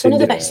That's this one of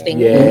the industry. best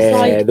things. Yeah,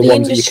 Like the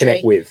ones that you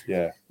connect with.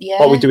 Yeah.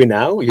 What we're doing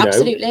now, you know.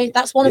 Absolutely.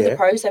 That's one of the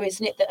pros, though,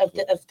 isn't it,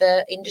 of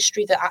the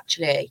industry, that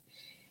actually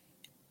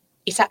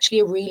it's actually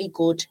a really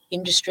good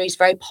industry. It's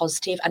very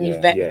positive, and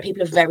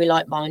people are very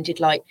like-minded.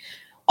 Like,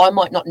 I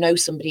might not know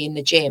somebody in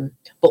the gym,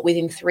 but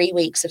within 3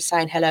 weeks of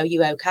saying, hello,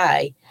 you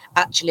okay?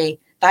 Actually,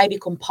 they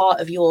become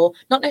part of your,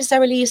 not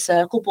necessarily your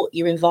circle, but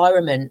your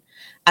environment.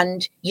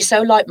 And you're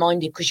so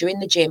like-minded because you're in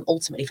the gym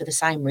ultimately for the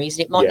same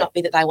reason. It might not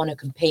be that they want to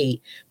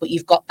compete, but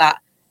you've got that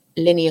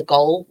linear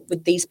goal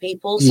with these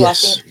people. So I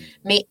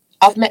think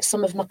I've met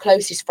some of my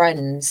closest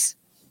friends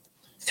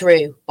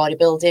through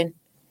bodybuilding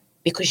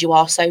because you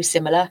are so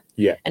similar.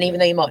 Yeah. And even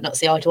though you might not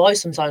see eye to eye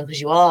sometimes because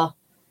you are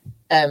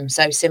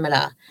so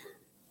similar,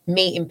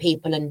 meeting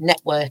people and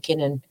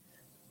networking and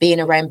being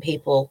around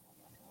people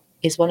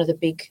is one of the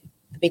big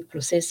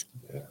pluses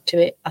to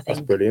it, I think.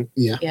 That's brilliant.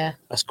 Yeah.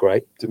 That's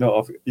great. Do you know,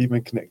 I've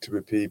even connected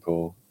with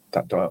people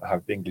that don't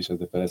have English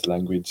as a first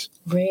language.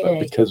 Really? But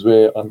because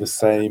we're on the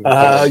same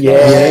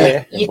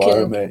environment. You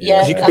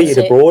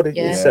competed abroad,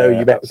 so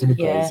you met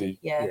absolutely crazy.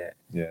 Yeah.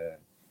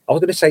 I was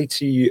going to say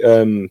to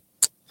you,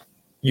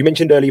 you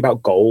mentioned earlier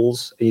about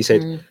goals, and you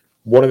said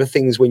one of the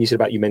things when you said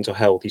about your mental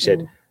health, you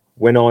said,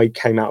 when I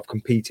came out of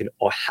competing,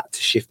 I had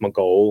to shift my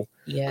goal.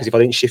 Because if I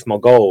didn't shift my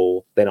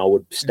goal, then I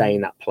would stay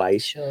in that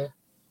place. Sure.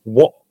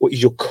 What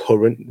is your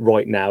current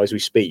right now as we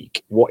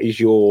speak? What is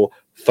your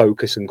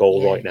focus and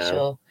goal right now?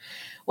 Sure.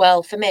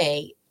 Well, for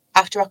me,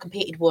 after I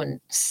competed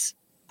once,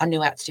 I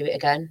knew I had to do it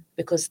again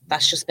because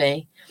that's just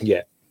me.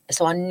 Yeah.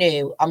 So I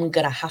knew I'm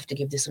going to have to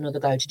give this another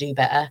go to do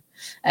better.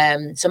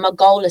 So my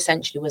goal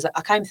essentially was,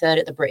 I came third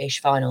at the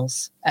British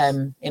finals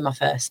in my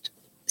first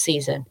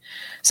season.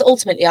 So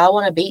ultimately, I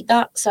want to beat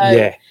that. So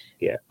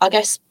I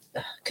guess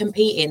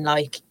competing,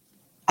 like,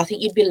 I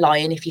think you'd be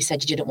lying if you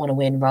said you didn't want to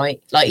win, right?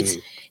 Like, it's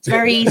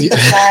very easy to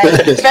say.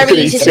 It's very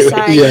easy to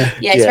say.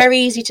 It's very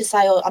easy to say,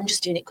 oh, I'm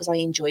just doing it because I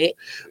enjoy it.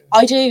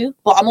 I do,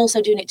 but I'm also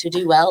doing it to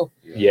do well.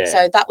 Yeah.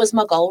 So that was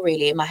my goal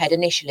really in my head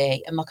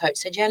initially. And my coach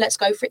said, yeah, let's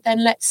go for it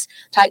then. Let's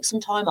take some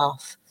time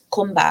off,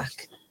 come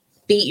back,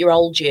 beat your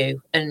old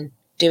you and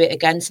do it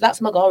again. So that's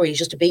my goal really,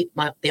 just to beat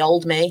the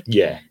old me.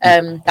 Yeah.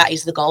 That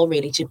is the goal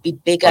really, to be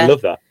bigger. I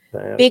love that.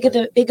 Bigger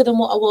than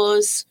what I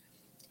was.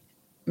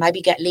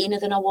 Maybe get leaner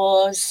than I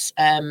was,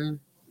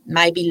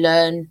 maybe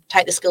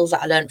take the skills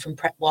that I learned from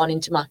prep 1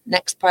 into my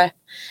next prep.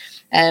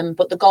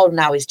 But the goal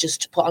now is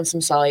just to put on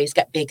some size,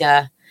 get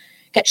bigger,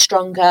 get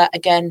stronger,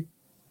 again,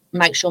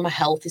 make sure my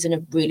health is in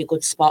a really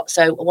good spot.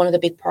 So one of the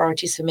big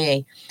priorities for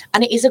me,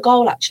 and it is a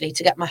goal actually,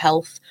 to get my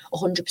health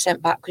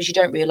 100% back, because you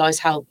don't realise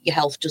how your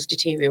health does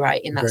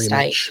deteriorate in that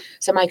state.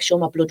 So make sure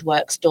my blood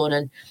work's done,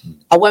 and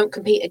I won't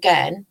compete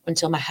again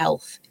until my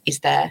health is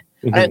there.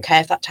 I don't care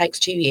if that takes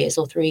 2 years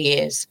or 3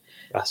 years.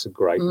 That's a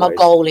great My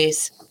goal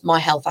is my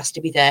health has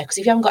to be there, because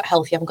if you haven't got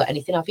health, you haven't got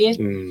anything, have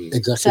you?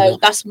 Exactly. So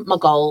that's my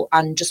goal,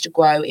 and just to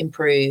grow,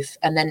 improve,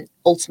 and then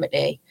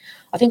ultimately,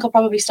 I think I'll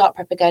probably start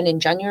prep again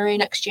in January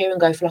next year and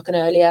go for like an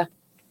earlier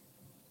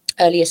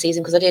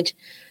season, because I did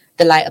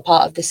the later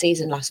part of the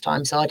season last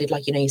time. So I did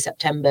like, your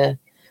September,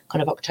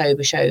 kind of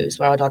October shows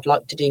where I'd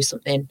like to do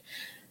something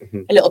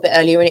a little bit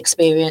earlier and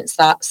experience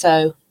that.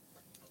 So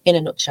in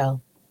a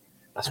nutshell,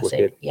 that's wicked.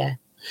 it. Yeah.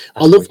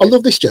 I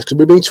love this, Jess, because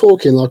we've been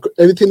talking like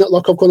everything that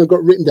like I've kind of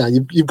got written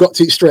down. You've got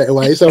to it straight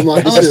away. So I'm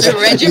like, just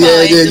read your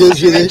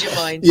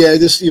mind. Yeah,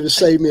 just you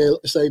save me a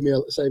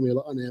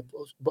lot on there.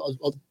 But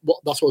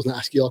that's what I was going to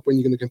ask you, like when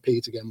you're going to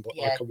compete again. But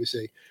like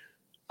obviously,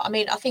 I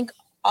mean, I think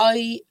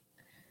I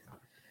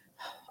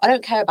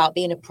don't care about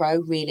being a pro,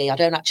 really. I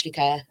don't actually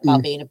care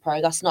about being a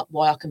pro. That's not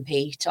why I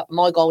compete.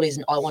 My goal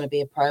isn't I want to be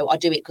a pro. I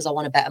do it because I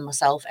want to better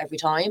myself every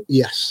time.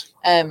 Yes.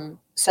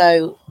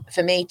 So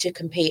for me to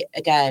compete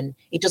again,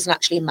 it doesn't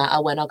actually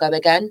matter when I go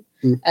again,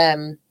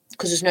 because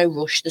there's no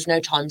rush, there's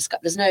no time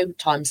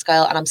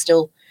scale, and I'm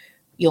still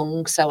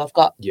young, so I've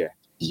got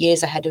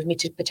years ahead of me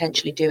to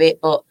potentially do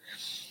it. But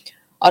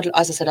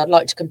as I said, I'd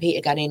like to compete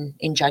again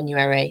in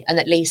January, and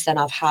at least then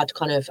I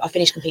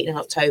finished competing in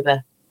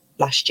October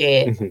last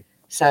year,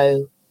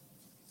 so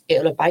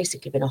it'll have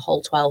basically been a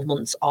whole 12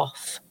 months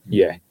off.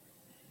 Yeah,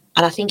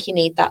 and I think you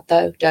need that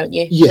though, don't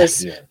you?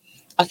 Yes. Because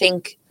I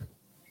think,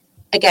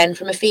 again,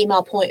 from a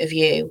female point of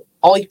view,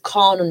 I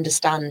can't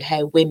understand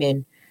how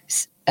women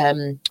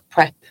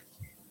prep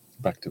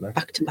back to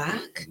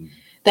back.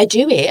 They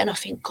do it, and I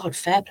think, God,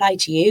 fair play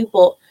to you.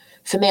 But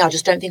for me, I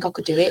just don't think I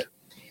could do it,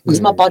 because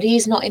my body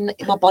is not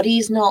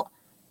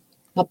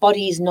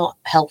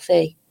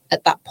healthy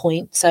at that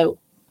point. So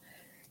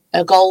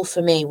a goal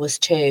for me was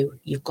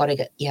you've got to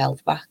get your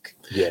health back.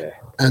 Yeah.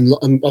 And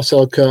also,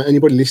 like,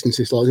 anybody listening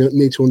to this, like, they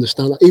need to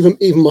understand that.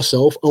 Even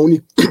myself,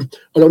 I'd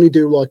only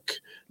do like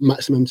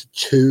maximum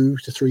 2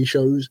 to 3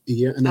 shows a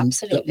year, and then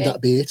that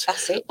be it.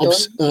 That's it.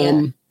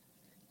 Done.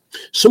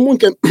 Someone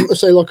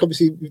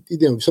obviously,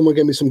 someone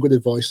gave me some good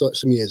advice like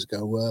some years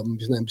ago.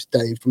 His name's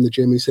Dave from the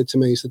gym. He said to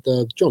me,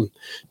 John,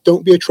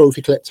 don't be a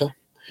trophy collector.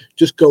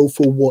 just go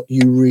for what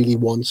you really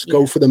want.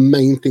 Go for the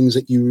main things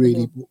that you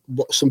really,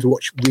 what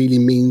really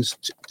means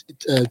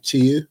to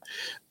you.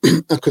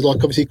 Because like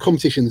obviously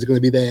competitions are going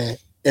to be there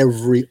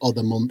every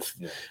other month,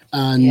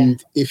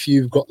 and if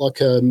you've got like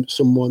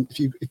someone,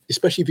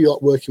 especially if you're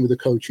like working with a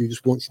coach who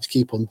just wants you to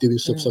keep on doing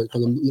stuff, so it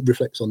kind of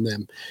reflects on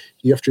them,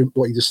 you have to,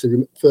 what you just said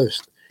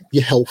first,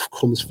 your health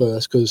comes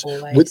first, because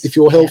if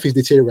your health is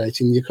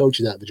deteriorating, your coach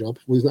is out of the job.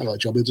 Well, he's not out of the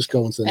job, he'll just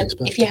go on to the next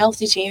person. If your health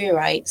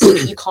deteriorates,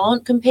 you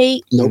can't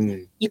compete.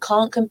 You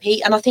can't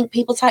compete. And I think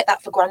people take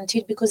that for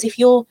granted, because if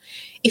your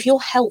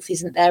health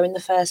isn't there in the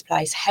first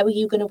place, how are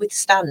you going to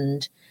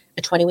withstand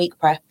a 20-week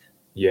prep?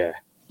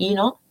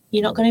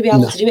 You're not going to be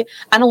able to do it,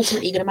 and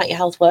ultimately you're going to make your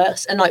health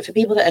worse. And like, for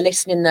people that are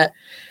listening that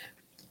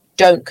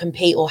don't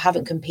compete or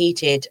haven't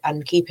competed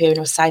and keep hearing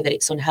us say that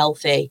it's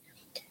unhealthy,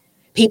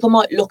 people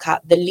might look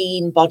at the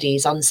lean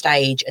bodies on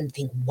stage and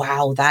think,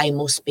 wow, they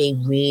must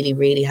be really,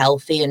 really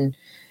healthy. And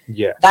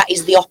that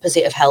is the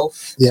opposite of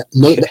health.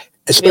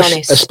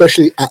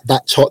 Especially at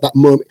that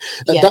moment.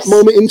 At that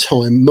moment in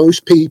time,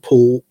 most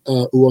people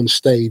who are on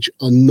stage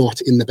are not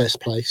in the best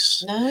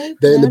place.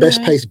 They're in the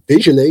best place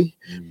visually,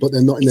 but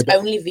they're not in the best. It's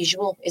only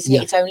visual, isn't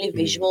it? It's only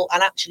visual.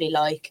 And actually,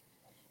 like,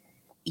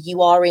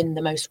 you are in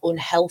the most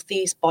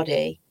unhealthiest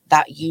body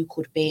that you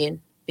could be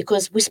in,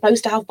 because we're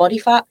supposed to have body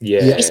fat,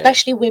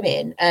 especially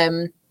women.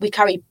 We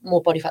carry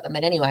more body fat than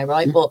men anyway,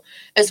 right? But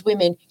as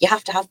women, you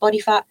have to have body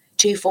fat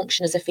to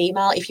function as a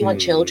female. If you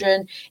want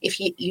children, if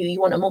you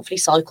want a monthly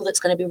cycle that's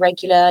going to be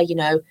regular,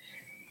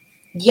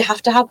 you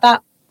have to have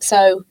that.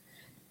 So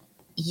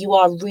you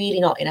are really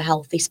not in a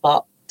healthy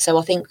spot. So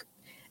I think,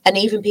 and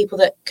even people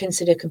that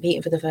consider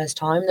competing for the first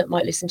time that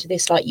might listen to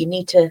this, like, you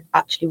need to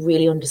actually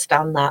really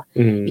understand that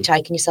you're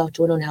taking yourself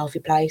to an unhealthy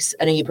place,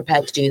 and are you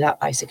prepared to do that,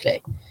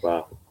 basically?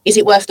 Wow. Is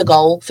it worth the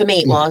goal? For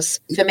me, it was.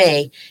 For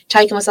me,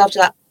 taking myself to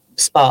that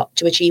spot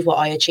to achieve what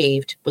I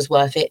achieved was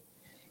worth it.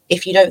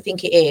 If you don't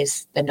think it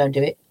is, then don't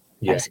do it,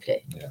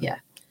 basically.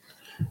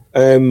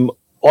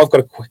 I've got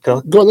a quick...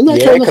 Can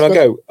I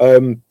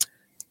go?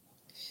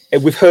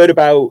 We've heard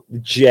about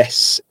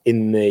Jess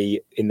in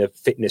the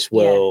fitness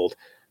world.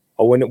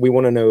 We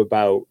want to know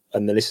about,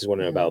 and the listeners want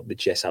to know about the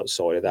Jess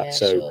outside of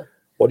that.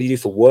 What do you do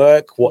for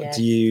work? What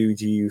do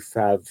you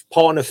have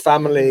partner,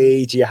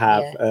 family? Do you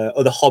have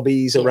other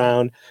hobbies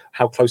around?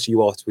 How close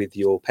you are with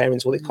your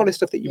parents? All the kind of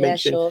stuff that you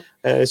mentioned.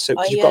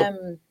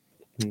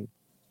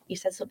 You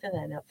said something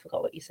then, I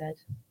forgot what you said.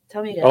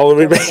 Tell me again. Oh,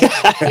 really?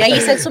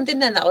 You said something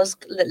then that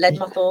led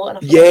my thought.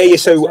 And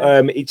So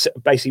it's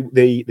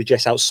basically the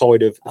Jess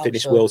outside of the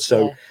fitness world.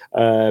 So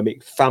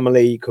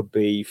family could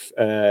be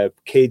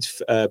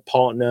kids,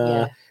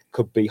 partner,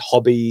 could be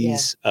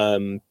hobbies,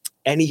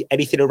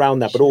 anything around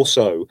that. But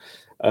also,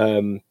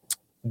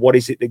 what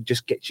is it that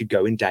just gets you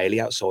going daily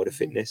outside of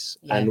fitness?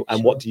 And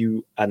what do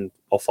you, and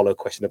I'll follow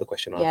another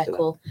question after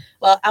that.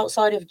 Well,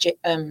 outside of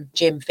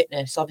gym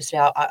fitness, obviously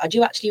I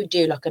do actually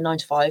do like a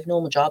 9-to-5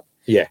 normal job.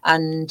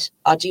 And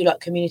I do like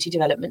community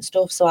development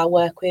stuff. So I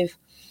work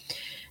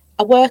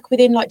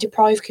within like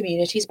deprived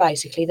communities,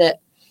 basically,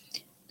 that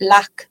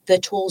lack the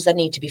tools they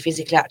need to be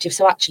physically active.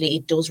 So actually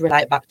it does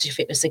relate back to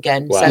fitness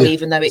again. So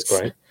even though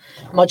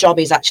my job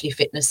is actually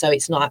fitness, so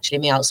it's not actually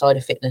me outside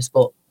of fitness,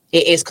 but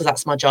it is, because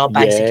that's my job,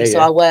 basically. So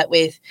I work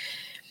with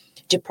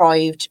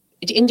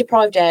in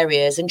deprived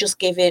areas, and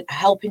just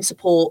helping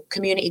support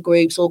community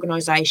groups,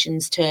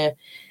 organisations to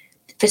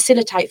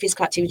facilitate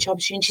physical activity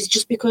opportunities.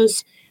 Just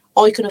because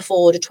I can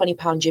afford a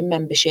 £20 gym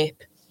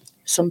membership,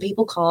 some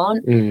people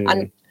can't.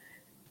 And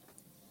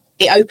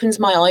it opens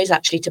my eyes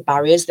actually to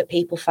barriers that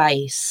people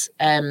face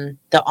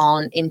that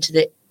aren't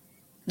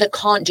that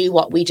can't do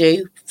what we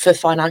do for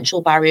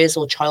financial barriers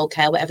or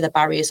childcare, whatever the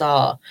barriers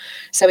are.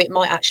 So it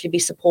might actually be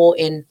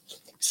supporting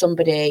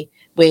somebody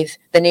with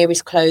the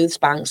nearest clothes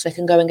bank, so they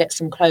can go and get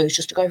some clothes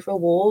just to go for a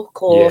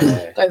walk or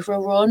go for a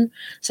run.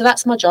 So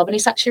that's my job, and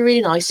it's actually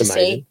really nice to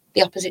see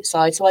the opposite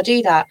side. So I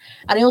do that,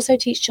 and I also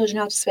teach children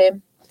how to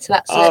swim. So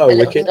that's a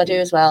little thing I do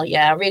as well.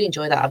 I really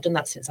enjoy that. I've done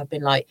that since I've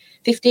been like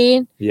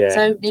 15,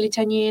 so nearly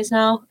 10 years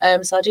now.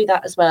 So I do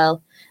that as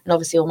well, and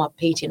obviously all my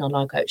PT and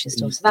online coaching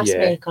stuff. So that's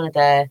me kind of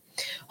there.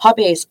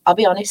 Hobbies, I'll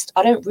be honest,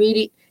 I don't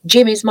really...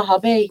 Gym is my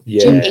hobby.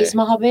 Gym is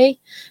my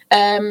hobby.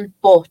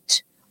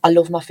 But I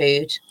love my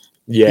food.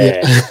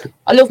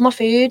 I love my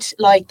food.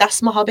 Like,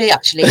 that's my hobby,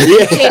 actually.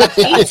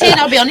 Eating,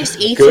 I'll be honest,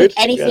 eating.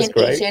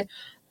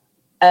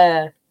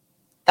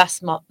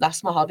 That's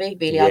my hobby,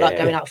 really. I like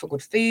going out for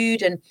good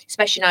food, and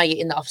especially now you're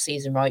in the off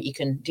season, right? You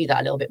can do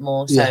that a little bit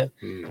more. So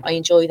I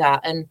enjoy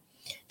that. And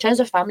in terms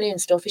of family and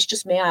stuff, it's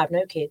just me. I have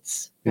no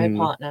kids, no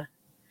partner.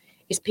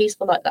 It's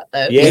peaceful like that,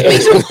 though.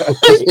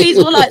 It's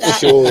peaceful like that.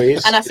 Sure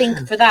is. And I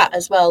think for that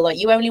as well, like,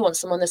 you only want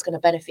someone that's going to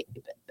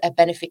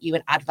benefit you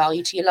and add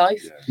value to your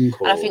life.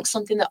 And I think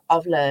something that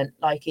I've learned,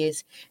 like,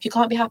 is if you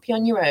can't be happy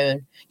on your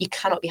own, you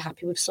cannot be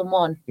happy with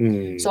someone.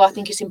 So I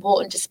think it's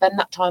important to spend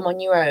that time on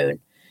your own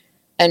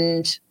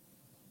and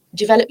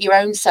develop your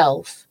own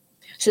self.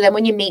 So then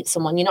when you meet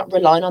someone, you're not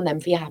relying on them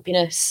for your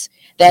happiness.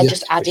 They're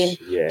just adding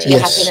to your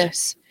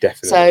happiness.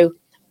 Definitely. So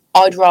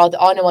I'd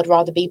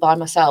rather be by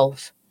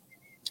myself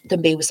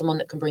than be with someone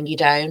that can bring you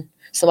down.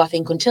 So I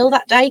think until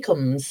that day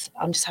comes,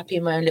 I'm just happy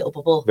in my own little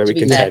bubble. Very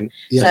content.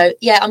 Yeah. So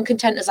yeah, I'm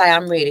content as I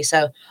am, really.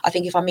 So I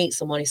think if I meet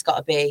someone, it's got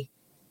to be,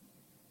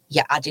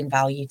 adding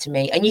value to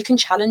me. And you can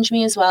challenge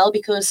me as well,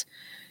 because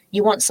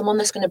you want someone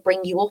that's going to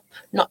bring you up,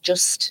 not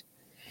just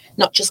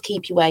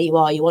keep you where you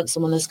are. You want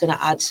someone that's going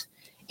to add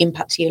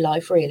impact to your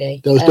life,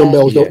 really. Those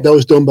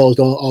dumbbells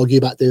don't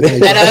argue back, do they?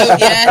 They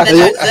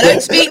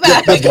don't speak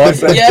back.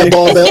 The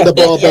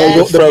barbell,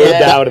 they'll throw it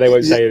down and they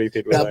won't say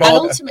anything. And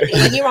ultimately,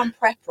 when you're on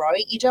prep,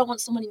 right, you don't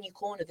want someone in your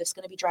corner that's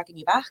going to be dragging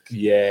you back.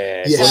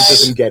 Yeah, yes. One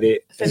doesn't get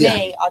it. For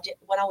me,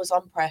 when I was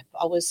on prep,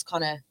 I was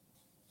kind of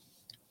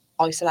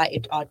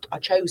isolated. I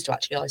chose to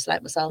actually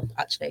isolate myself,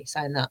 actually,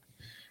 saying that.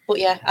 But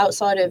yeah,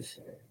 outside of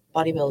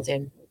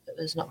bodybuilding,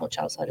 there's not much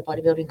outside of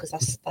bodybuilding, because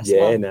that's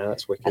wicked.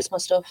 That's my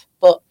stuff.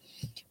 But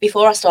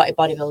before I started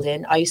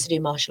bodybuilding, I used to do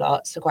martial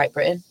arts for Great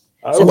Britain.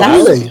 Oh, so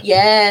really?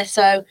 Yeah,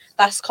 so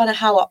that's kind of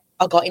how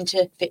I got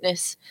into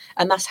fitness,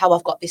 and that's how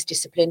I've got this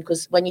discipline,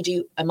 because when you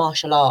do a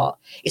martial art,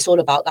 it's all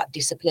about that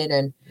discipline.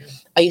 And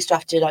I used to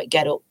have to like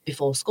get up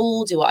before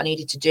school, do what I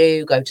needed to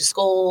do, go to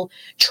school,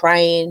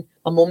 train.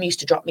 My mum used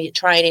to drop me at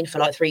training for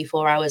like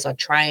 3-4 hours. I'd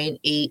train,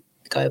 eat,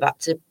 go back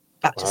to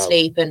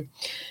sleep. And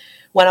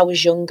when I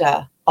was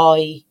younger,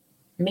 I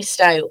missed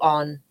out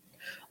on,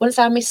 I wouldn't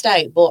say I missed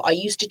out, but I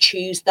used to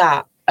choose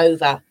that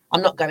over,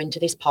 I'm not going to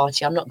this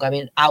party, I'm not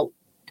going out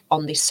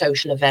on this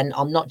social event,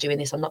 I'm not doing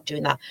this, I'm not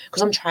doing that,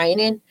 because I'm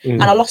training.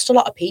 And I lost a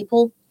lot of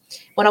people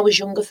when I was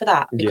younger for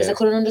that, because I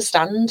couldn't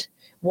understand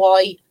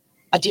why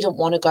I didn't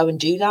want to go and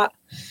do that.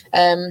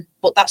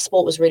 But that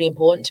sport was really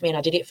important to me, and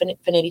I did it for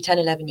nearly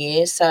 10-11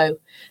 years, so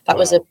that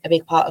was a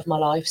big part of my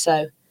life.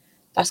 So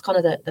that's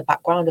kind of the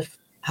background of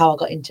how I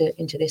got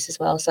into this as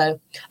well. So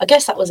I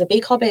guess that was a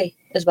big hobby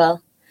as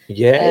well.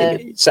 Yeah,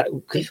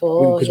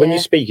 because when you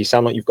speak, you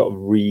sound like you've got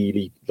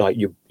really, like,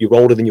 you're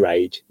older than your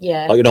age.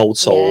 Yeah, like an old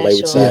soul, they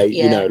would say.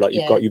 Yeah, you know, like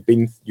you've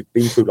been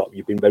through, like,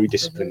 you've been very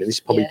disciplined, and this is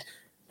probably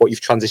what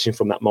you've transitioned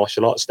from that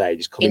martial arts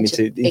stage, is coming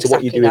into exactly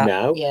what you're doing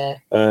now. Yeah.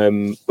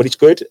 But it's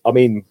good. I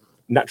mean,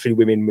 naturally,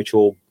 women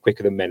mature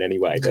quicker than men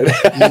anyway. Don't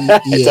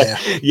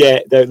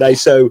they?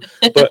 So,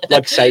 but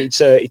like I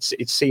say,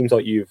 it seems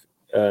like you've.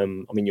 I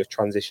mean, your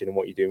transition and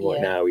what you're doing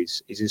right now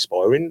is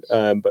inspiring.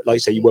 But like I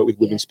say, you work with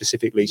women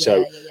specifically.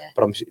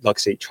 But I'm like I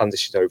say, it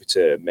transitions over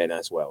to men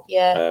as well.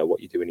 Yeah. What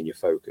you're doing in your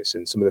focus,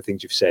 and some of the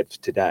things you've said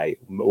today,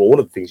 all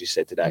of the things you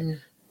said today,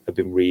 have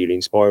been really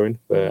inspiring,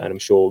 and I'm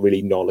sure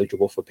really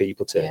knowledgeable for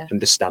people to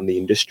understand the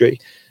industry.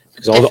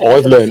 Because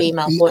I've learned,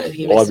 female point of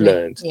view, I've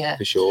learned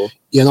for sure.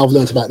 Yeah, and I've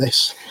learned about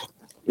this.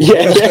 If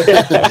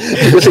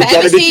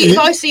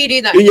I see you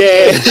doing that,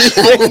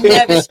 I will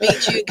never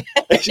speak to you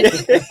again.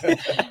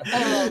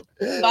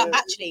 But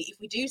actually, if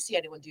we do see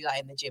anyone do that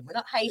in the gym, we're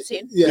not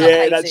hating.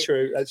 That's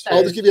true. So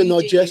I'll just give you a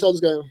nod, Jess. I'll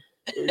just go.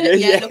 Look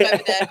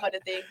over there, kind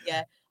of thing.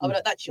 Yeah, I'll be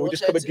like, that's your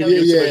just turn. Just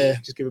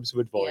give them some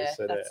advice. Yeah,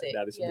 so that's it.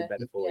 Now there's something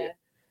better for you.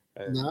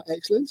 No,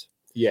 excellent.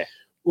 Yeah.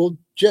 Well,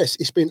 Jess,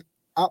 it's been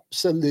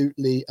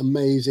absolutely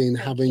amazing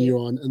having you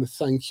on, and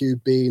thank you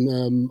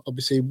being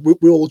obviously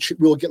we'll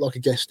get like a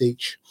guest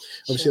each.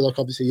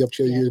 Obviously, I've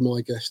chosen you as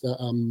my guest that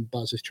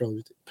Baz has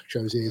chose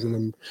his, and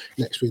then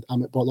next week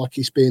Amit. But like,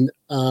 it's been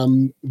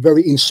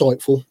very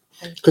insightful,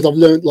 because I've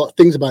learned like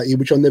things about you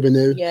which I never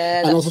knew.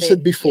 Yeah, and as I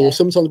said before,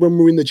 sometimes when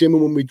we're in the gym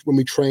and when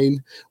we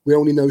train, we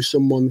only know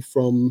someone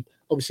from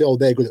obviously,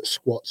 they're good at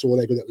squats, or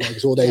they're good at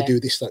legs, or they do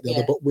this, that, the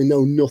other, but we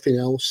know nothing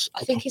else.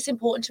 I think it's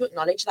important to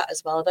acknowledge that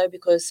as well, though,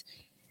 because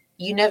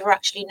you never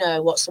actually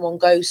know what someone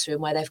goes through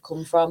and where they've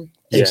come from.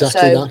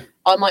 Exactly so that.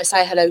 I might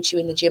say hello to you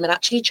in the gym and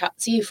actually chat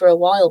to you for a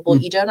while,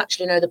 but you don't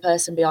actually know the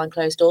person behind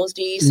closed doors,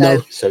 do you?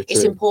 So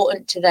it's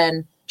important to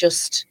then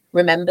just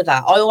remember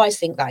that. I always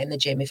think that in the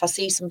gym. If I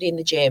see somebody in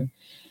the gym,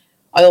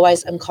 I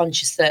always am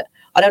conscious that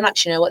I don't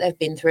actually know what they've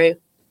been through,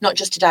 not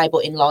just today,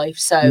 but in life.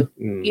 So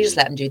you just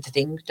let them do the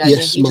thing, don't you?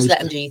 You just let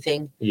them do your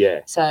thing.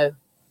 Yeah. So,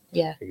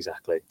 yeah.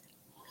 Exactly.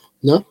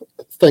 No,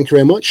 thank you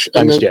very much.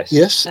 Thanks, Jess.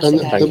 Yes, and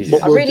thank you.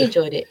 I really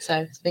enjoyed it, so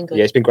it's been good.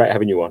 Yeah, it's been great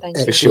having you on, for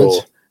Thanks.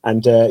 sure.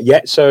 And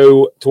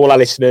so to all our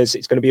listeners,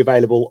 it's going to be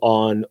available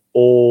on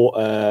all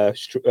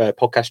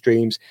podcast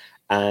streams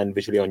and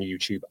visually on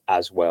YouTube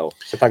as well.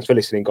 So thanks for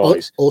listening,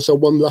 guys. Also,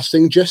 one last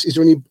thing, Jess, is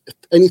there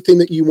anything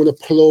that you want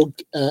to plug?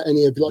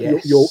 Any of your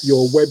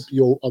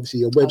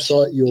obviously your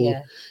website,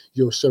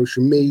 your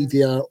social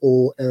media,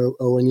 or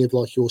any of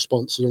like your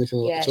sponsors or anything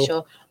like that? Yeah,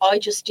 sure. I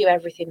just do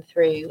everything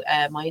through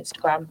my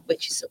Instagram,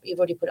 which is, you've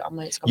already put it on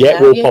my Instagram. Yeah,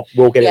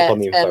 we'll get it up on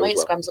the info. My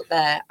Instagram's up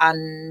there,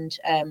 and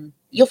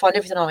you'll find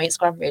everything on my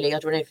Instagram. Really, I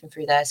run everything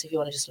through there. So if you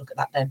want to just look at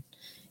that, then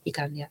you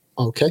can. Yeah.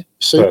 Okay.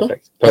 Super.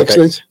 Perfect.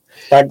 Excellent.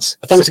 Thanks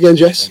Again,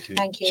 Jess.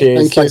 Thank you.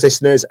 Cheers. Thanks,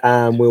 listeners,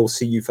 and we'll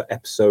see you for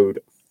episode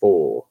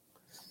 4.